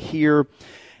to about here.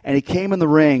 And he came in the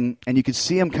ring, and you could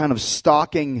see him kind of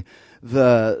stalking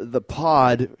the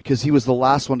pod, because he was the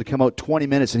last one to come out. 20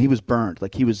 minutes, and he was burned.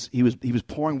 Like he was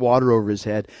pouring water over his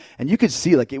head, and you could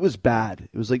see like it was bad.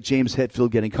 It was like James Hetfield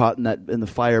getting caught in the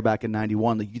fire back in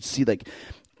 '91. Like you could see like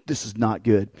this is not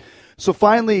good. So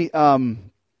finally,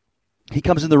 he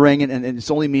comes in the ring, and it's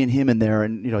only me and him in there,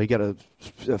 and he got a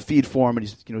feed for him, and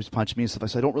he's punching me and stuff. I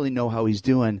said, I don't really know how he's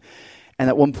doing. And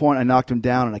at one point, I knocked him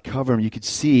down, and I covered him. You could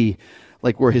see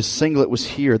like where his singlet was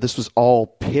here, this was all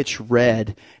pitch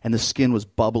red, and the skin was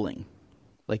bubbling.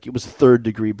 Like, it was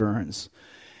 3rd-degree burns.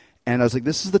 And I was like,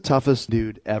 this is the toughest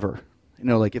dude ever. You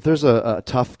know, like, if there's a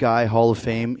tough guy, Hall of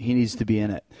Fame, he needs to be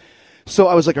in it. So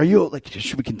I was like,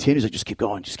 should we continue? He's like, just keep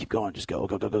going, just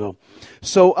go.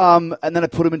 So, and then I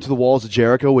put him into the Walls of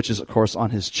Jericho, which is, of course,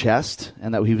 on his chest,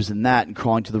 and that he was in that and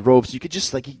crawling to the ropes. You could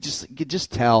just, like, you could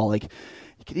just tell, like,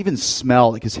 you could even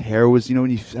smell, like, his hair was, you know,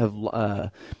 when you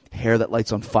have hair that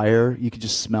lights on fire, you could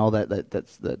just smell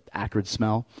that acrid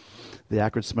smell, the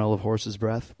acrid smell of horse's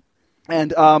breath.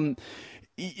 And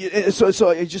so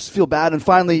I just feel bad. And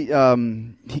finally,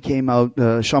 he came out,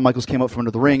 Shawn Michaels came out from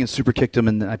under the ring and super kicked him,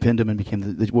 and I pinned him and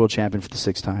became the world champion for the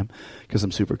 6th time because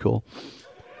I'm super cool.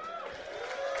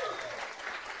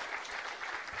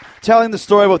 Telling the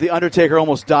story about The Undertaker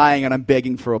almost dying and I'm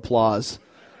begging for applause.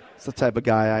 That's the type of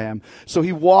guy I am. So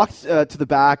he walked to the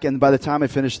back, and by the time I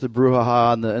finished the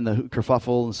brouhaha and the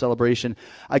kerfuffle and celebration,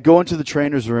 I go into the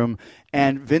trainer's room,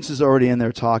 and Vince is already in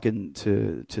there talking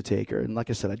to Taker. And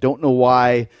like I said, I don't know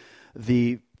why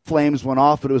the flames went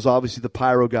off, but it was obviously the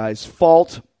pyro guy's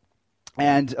fault.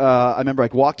 And I remember I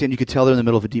walked in, you could tell they're in the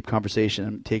middle of a deep conversation,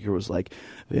 and Taker was like,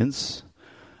 Vince,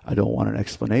 I don't want an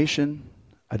explanation.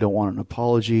 I don't want an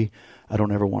apology. I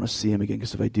don't ever want to see him again,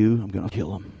 because if I do, I'm going to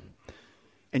kill him.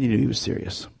 And you knew he was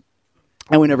serious.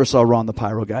 And we never saw Ron the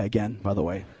Pyro guy again, by the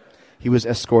way. He was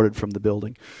escorted from the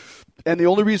building. And the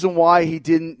only reason why he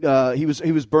didn't, he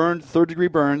was burned, 3rd-degree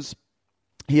burns.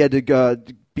 He had to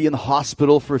be in the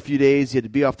hospital for a few days. He had to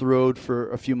be off the road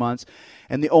for a few months.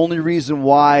 And the only reason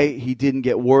why he didn't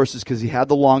get worse is because he had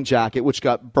the long jacket, which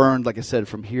got burned, like I said,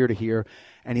 from here to here.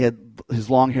 And he had his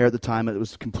long hair at the time, and it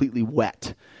was completely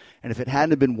wet. And if it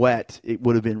hadn't been wet, it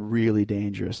would have been really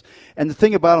dangerous. And the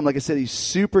thing about him, like I said, he's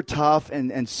super tough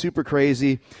and super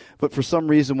crazy. But for some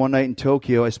reason, one night in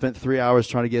Tokyo, I spent 3 hours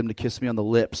trying to get him to kiss me on the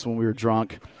lips when we were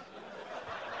drunk.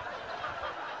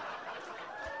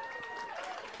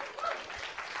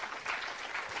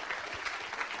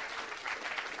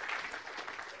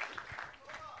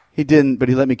 He didn't, but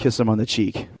he let me kiss him on the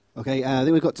cheek. Okay, I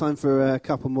think we've got time for a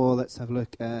couple more. Let's have a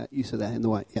look. You said there in the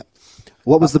white. Yeah.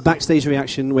 What was the backstage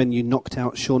reaction when you knocked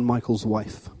out Shawn Michaels'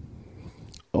 wife?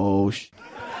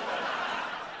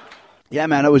 Yeah,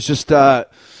 man, it was just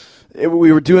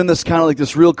we were doing this kind of like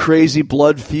this real crazy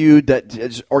blood feud that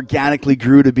just organically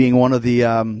grew to being one of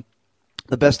the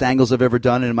best angles I've ever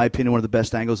done, and in my opinion, one of the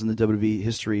best angles in the WWE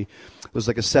history. It was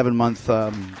like a 7-month.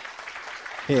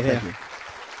 Here.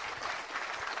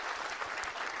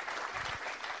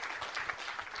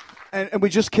 And we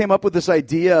just came up with this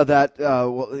idea that,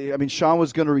 Shawn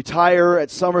was going to retire at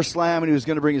SummerSlam, and he was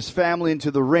going to bring his family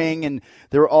into the ring, and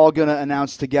they were all going to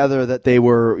announce together that he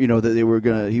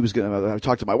was going to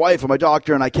talk to my wife and my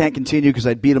doctor, and I can't continue because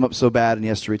I'd beat him up so bad, and he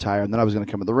has to retire. And then I was going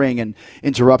to come in the ring and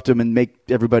interrupt him and make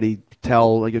everybody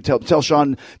tell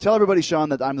everybody, Shawn,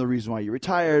 that I'm the reason why you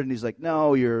retired. And he's like,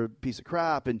 no, you're a piece of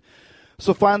crap. And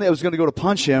so finally I was going to go to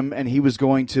punch him, and he was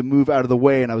going to move out of the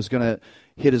way, and I was going to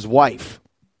hit his wife.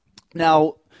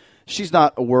 Now, she's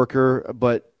not a worker,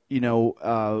 but,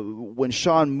 when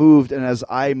Shawn moved and as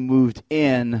I moved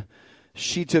in,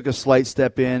 she took a slight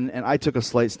step in and I took a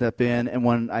slight step in. And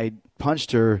when I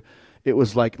punched her, it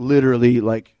was like literally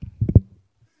like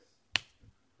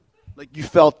you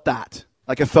felt that.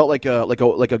 Like I felt like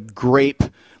a grape,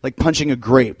 like punching a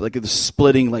grape, like the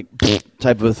splitting, like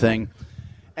type of a thing.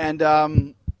 And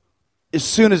as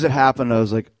soon as it happened, I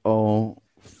was like, oh,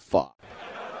 fuck.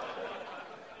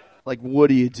 Like, what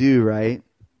do you do, right?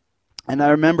 And I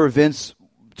remember Vince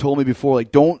told me before,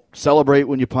 like, don't celebrate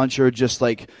when you punch her. Just,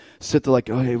 like, sit there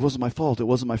like, oh, hey, it wasn't my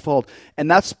fault. And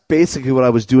that's basically what I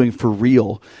was doing for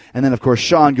real. And then, of course,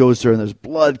 Shawn goes to her, and there's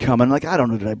blood coming. Like, I don't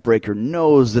know, did I break her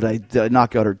nose? Did I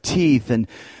knock out her teeth? And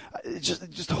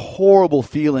just a horrible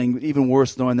feeling, even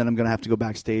worse knowing that I'm going to have to go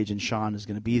backstage and Shawn is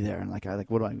going to be there. And,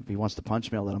 if he wants to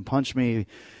punch me, I'll let him punch me.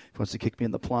 If he wants to kick me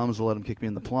in the plums, I'll let him kick me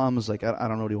in the plums. Like, I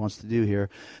don't know what he wants to do here.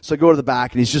 So I go to the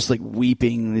back, and he's just, like,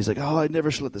 weeping. And he's like, oh, I never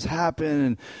should let this happen.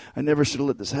 And I never should have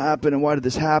let this happen. And why did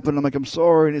this happen? I'm like, I'm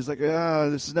sorry. And he's like,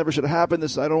 this never should have happened.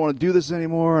 I don't want to do this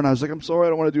anymore. And I was like, I'm sorry. I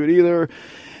don't want to do it either.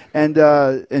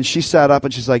 And she sat up,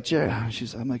 and she's like,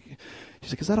 she's like,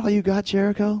 is that all you got,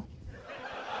 Jericho?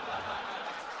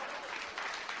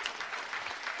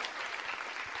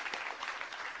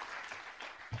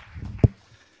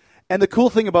 And the cool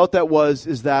thing about that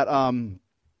is that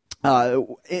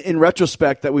in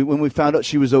retrospect, that when we found out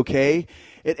she was okay,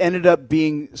 it ended up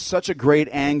being such a great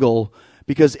angle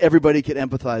because everybody could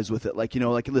empathize with it. Like,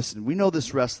 listen, we know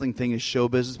this wrestling thing is show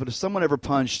business, but if someone ever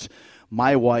punched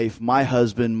my wife, my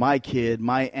husband, my kid,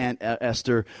 my Aunt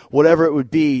Esther, whatever it would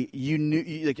be, you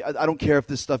knew, I don't care if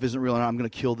this stuff isn't real or not, I'm going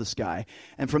to kill this guy.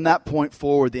 And from that point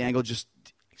forward, the angle just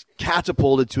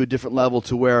catapulted to a different level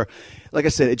to where, like I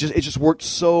said, it just worked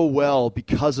so well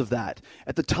because of that.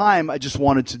 At the time, I just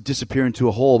wanted to disappear into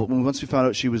a hole, but once we found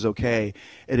out she was okay,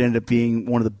 it ended up being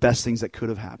one of the best things that could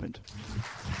have happened.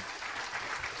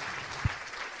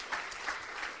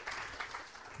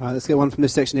 All right, let's get one from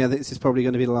this section here. This is probably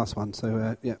going to be the last one.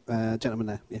 So, gentleman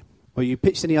there. Yeah. Well, you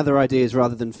pitched any other ideas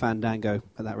rather than Fandango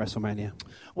at that WrestleMania?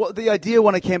 Well, the idea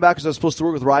when I came back was I was supposed to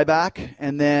work with Ryback,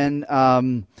 and then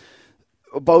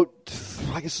about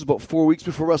 4 weeks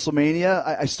before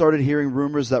WrestleMania, I started hearing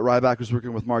rumors that Ryback was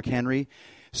working with Mark Henry.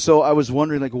 So I was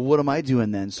wondering, like, well, what am I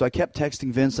doing then? So I kept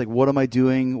texting Vince, like, what am I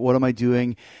doing? What am I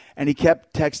doing? And he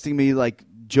kept texting me, like,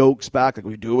 jokes back, like,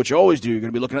 well, you do what you always do. You're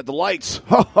going to be looking at the lights.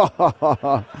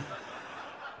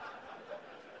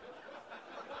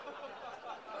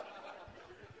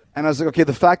 And I was like, okay,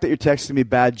 the fact that you're texting me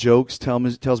bad jokes tells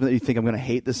me that you think I'm going to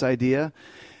hate this idea.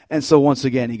 And so once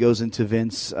again, he goes into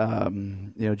Vince,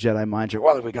 Jedi mind trick.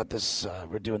 Well, we got this.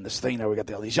 We're doing this thing now. We got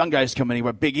all these young guys coming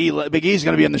in. Big E's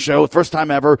going to be on the show, first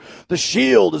time ever. The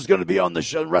Shield is going to be on the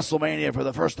show, WrestleMania for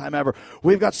the first time ever.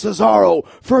 We've got Cesaro,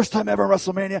 first time ever in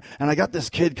WrestleMania, and I got this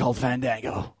kid called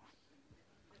Fandango.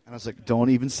 And I was like, don't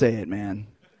even say it, man.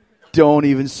 Don't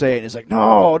even say it. And he's like,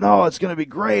 no, it's going to be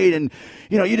great. And,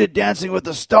 you did Dancing with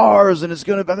the Stars, and it's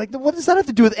going to be. I'm like, what does that have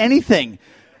to do with anything?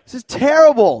 This is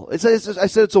terrible. I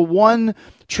said it's a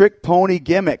one-trick pony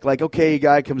gimmick. Like, okay, a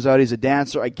guy comes out, he's a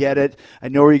dancer. I get it. I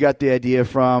know where you got the idea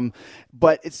from.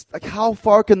 But it's like, how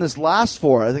far can this last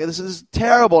for? I think this is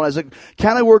terrible. And I was like,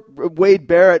 can I work Wade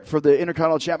Barrett for the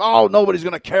Intercontinental Champ? Oh, nobody's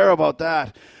going to care about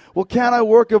that. Well, can I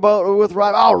work with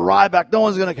Ryback? Oh, Ryback, no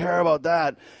one's going to care about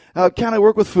that. Can I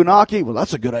work with Funaki? Well,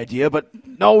 that's a good idea, but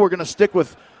no, we're going to stick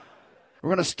with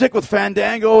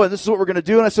Fandango, and this is what we're going to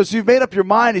do. And I said, so you've made up your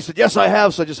mind? He said, yes, I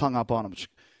have. So I just hung up on him.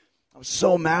 I was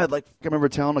so mad. Like, I remember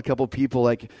telling a couple people,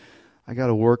 like, I got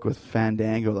to work with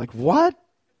Fandango. Like, what?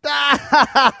 And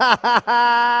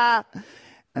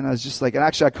I was just like, and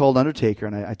actually I called Undertaker,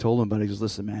 and I told him about it. He goes,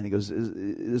 listen, man. He goes,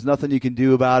 there's nothing you can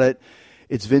do about it.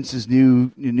 It's Vince's new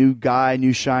guy,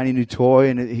 new shiny, new toy,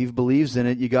 and he believes in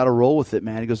it. You got to roll with it,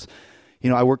 man. He goes,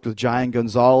 I worked with Giant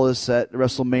Gonzalez at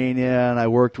WrestleMania, and I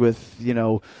worked with,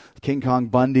 King Kong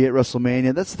Bundy at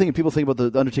WrestleMania. That's the thing. People think about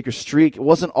the Undertaker streak. It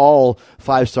wasn't all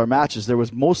 5-star matches. There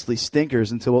was mostly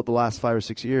stinkers until about the last 5 or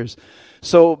 6 years.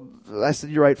 So I said,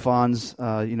 you're right, Fonz.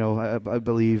 I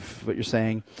believe what you're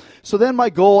saying. So then my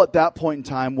goal at that point in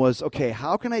time was, okay,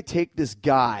 how can I take this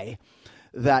guy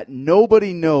that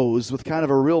nobody knows with kind of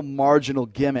a real marginal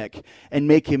gimmick and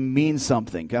make him mean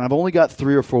something? And I've only got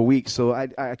 3 or 4 weeks, so I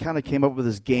kind of came up with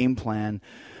this game plan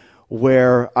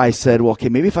where I said, well, okay,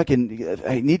 maybe if I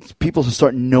need people to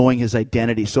start knowing his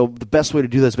identity. So the best way to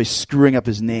do that is by screwing up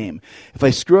his name. If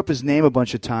I screw up his name a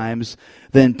bunch of times,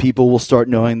 then people will start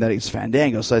knowing that he's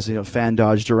Fandango. So I said, Fan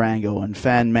Dodge Durango and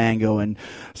Fan Mango and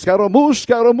Scaramouche,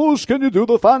 can you do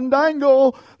the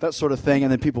Fandango? That sort of thing.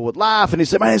 And then people would laugh, and he'd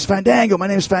say, my name's Fandango, my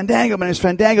name's Fandango, my name's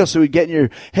Fandango. So we'd get in your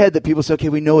head that people say, okay,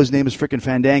 we know his name is frickin'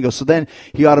 Fandango. So then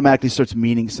he automatically starts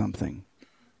meaning something.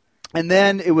 And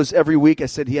then it was every week I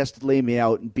said he has to lay me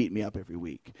out and beat me up every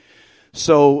week.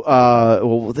 So,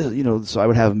 so I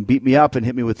would have him beat me up and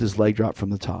hit me with his leg drop from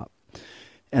the top.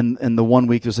 And the one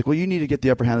week, it was like, well, you need to get the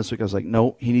upper hand this week. I was like,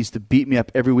 no, he needs to beat me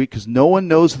up every week because no one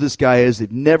knows who this guy is. They've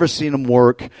never seen him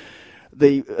work.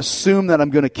 They assume that I'm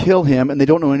going to kill him, and they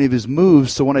don't know any of his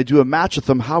moves. So when I do a match with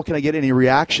them, how can I get any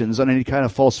reactions on any kind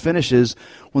of false finishes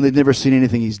when they've never seen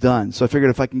anything he's done? So I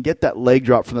figured if I can get that leg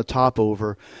drop from the top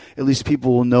over, at least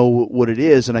people will know what it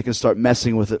is, and I can start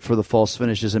messing with it for the false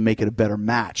finishes and make it a better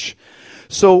match.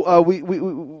 So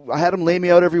I had him lay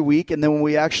me out every week, and then when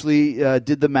we actually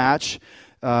did the match,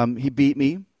 he beat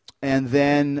me. And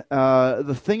then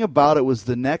the thing about it was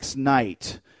the next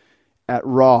night at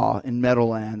Raw in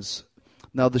Meadowlands.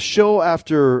 Now, the show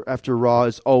after Raw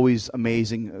is always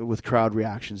amazing with crowd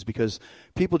reactions because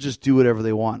people just do whatever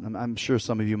they want. I'm sure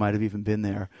some of you might have even been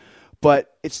there.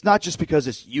 But it's not just because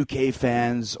it's UK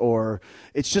fans or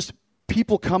it's just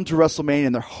people come to WrestleMania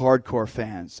and they're hardcore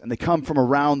fans. And they come from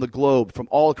around the globe, from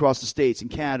all across the States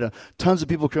and Canada. Tons of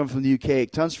people come from the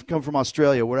UK. Tons come from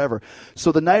Australia, whatever.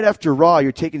 So the night after Raw,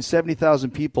 you're taking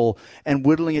 70,000 people and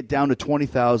whittling it down to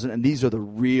 20,000. And these are the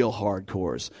real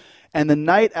hardcores. And the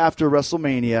night after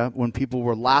WrestleMania, when people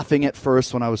were laughing at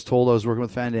first when I was told I was working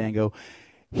with Fandango,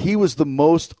 he was the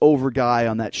most over guy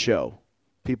on that show.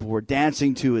 People were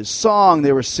dancing to his song.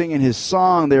 They were singing his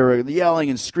song. They were yelling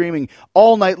and screaming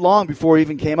all night long before he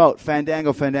even came out.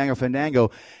 Fandango, Fandango,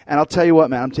 Fandango. And I'll tell you what,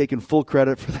 man, I'm taking full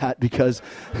credit for that because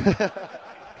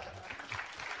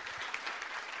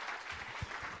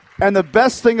And the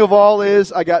best thing of all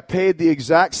is I got paid the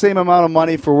exact same amount of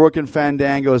money for working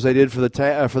Fandango as I did for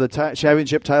the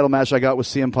championship title match I got with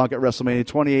CM Punk at WrestleMania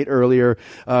 28 earlier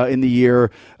in the year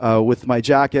with my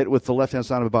jacket, with the left-hand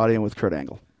side of my body, and with Kurt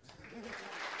Angle.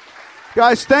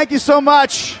 Guys, thank you so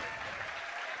much.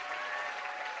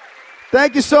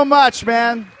 Thank you so much,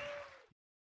 man.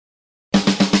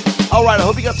 All right, I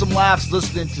hope you got some laughs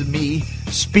listening to me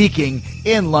speaking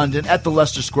in London at the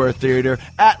Leicester Square Theatre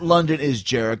at London is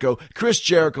Jericho. Chris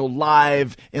Jericho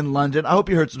live in London. I hope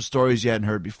you heard some stories you hadn't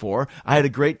heard before. I had a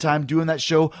great time doing that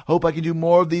show. Hope I can do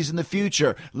more of these in the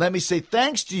future. Let me say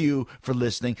thanks to you for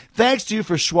listening. Thanks to you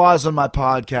for schwaz on my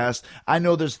podcast. I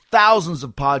know there's thousands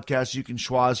of podcasts you can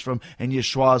schwaz from, and you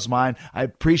schwaz mine. I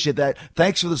appreciate that.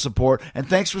 Thanks for the support, and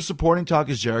thanks for supporting Talk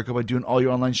is Jericho by doing all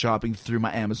your online shopping through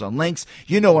my Amazon links.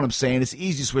 You know what I'm saying. It's the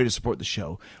easiest way to support the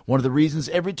show. One of the reasons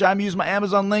every time you use my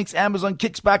Amazon links, Amazon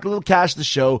kicks back a little cash to the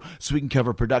show so we can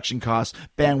cover production costs,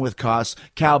 bandwidth costs,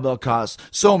 cowbell costs,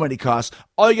 so many costs.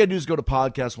 All you got to do is go to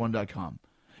podcast1.com.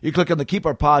 You click on the Keep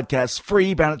Our Podcasts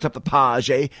Free banner at the top of the page.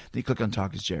 Then you click on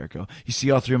Talk is Jericho. You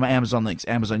see all three of my Amazon links: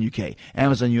 Amazon UK,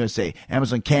 Amazon USA,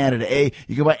 Amazon Canada.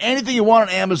 You can buy anything you want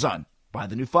on Amazon. Buy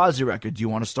the new Fozzy record. Do you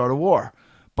want to start a war?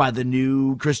 Buy the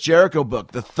new Chris Jericho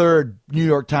book, the third New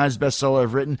York Times bestseller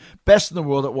I've written. Best in the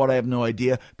world at what I have no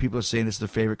idea. People are saying it's their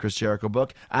favorite Chris Jericho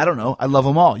book. I don't know. I love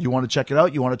them all. You want to check it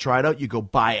out? You want to try it out? You go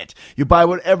buy it. You buy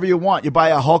whatever you want. You buy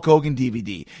a Hulk Hogan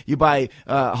DVD. You buy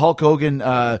Hulk Hogan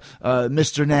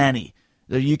Mr. Nanny.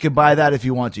 You can buy that if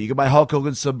you want to. You can buy Hulk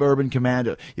Hogan Suburban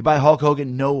Commando. You buy Hulk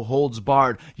Hogan No Holds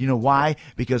Barred. You know why?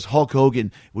 Because Hulk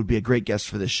Hogan would be a great guest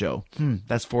for this show.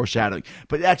 That's foreshadowing.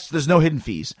 But there's no hidden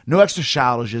fees. No extra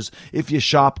challenges if you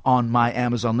shop on my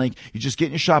Amazon link. You're just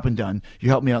getting your shopping done. You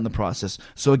help me out in the process.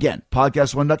 So again,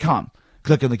 podcast1.com.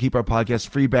 Click on the Keep Our Podcast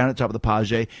Free banner at the top of the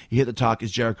page. You hit the Talk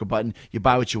is Jericho button. You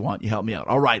buy what you want. You help me out.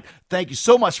 All right. Thank you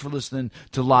so much for listening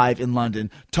to Live in London.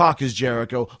 Talk is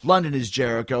Jericho. London is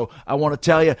Jericho. I want to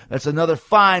tell you that's another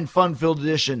fine, fun-filled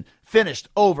edition. Finished,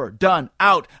 over, done,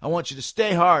 out. I want you to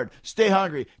stay hard, stay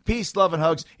hungry. Peace, love, and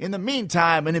hugs. In the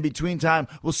meantime and in between time,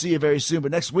 we'll see you very soon.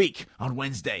 But next week, on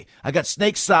Wednesday, I got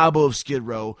Snake Sabo of Skid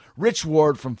Row, Rich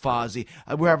Ward from Fozzy.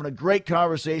 We're having a great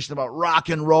conversation about rock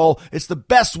and roll. It's the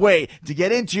best way to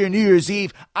get into your New Year's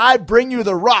Eve. I bring you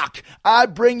the rock. I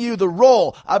bring you the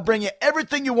roll. I bring you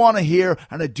everything you want to hear,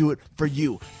 and I do it for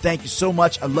you. Thank you so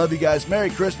much. I love you guys.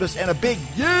 Merry Christmas, and a big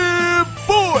yeah,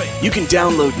 boy! You can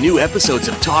download new episodes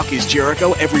of Talk is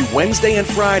Jericho every Wednesday and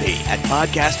Friday at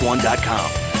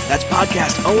podcast1.com. That's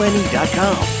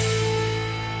podcastone.com.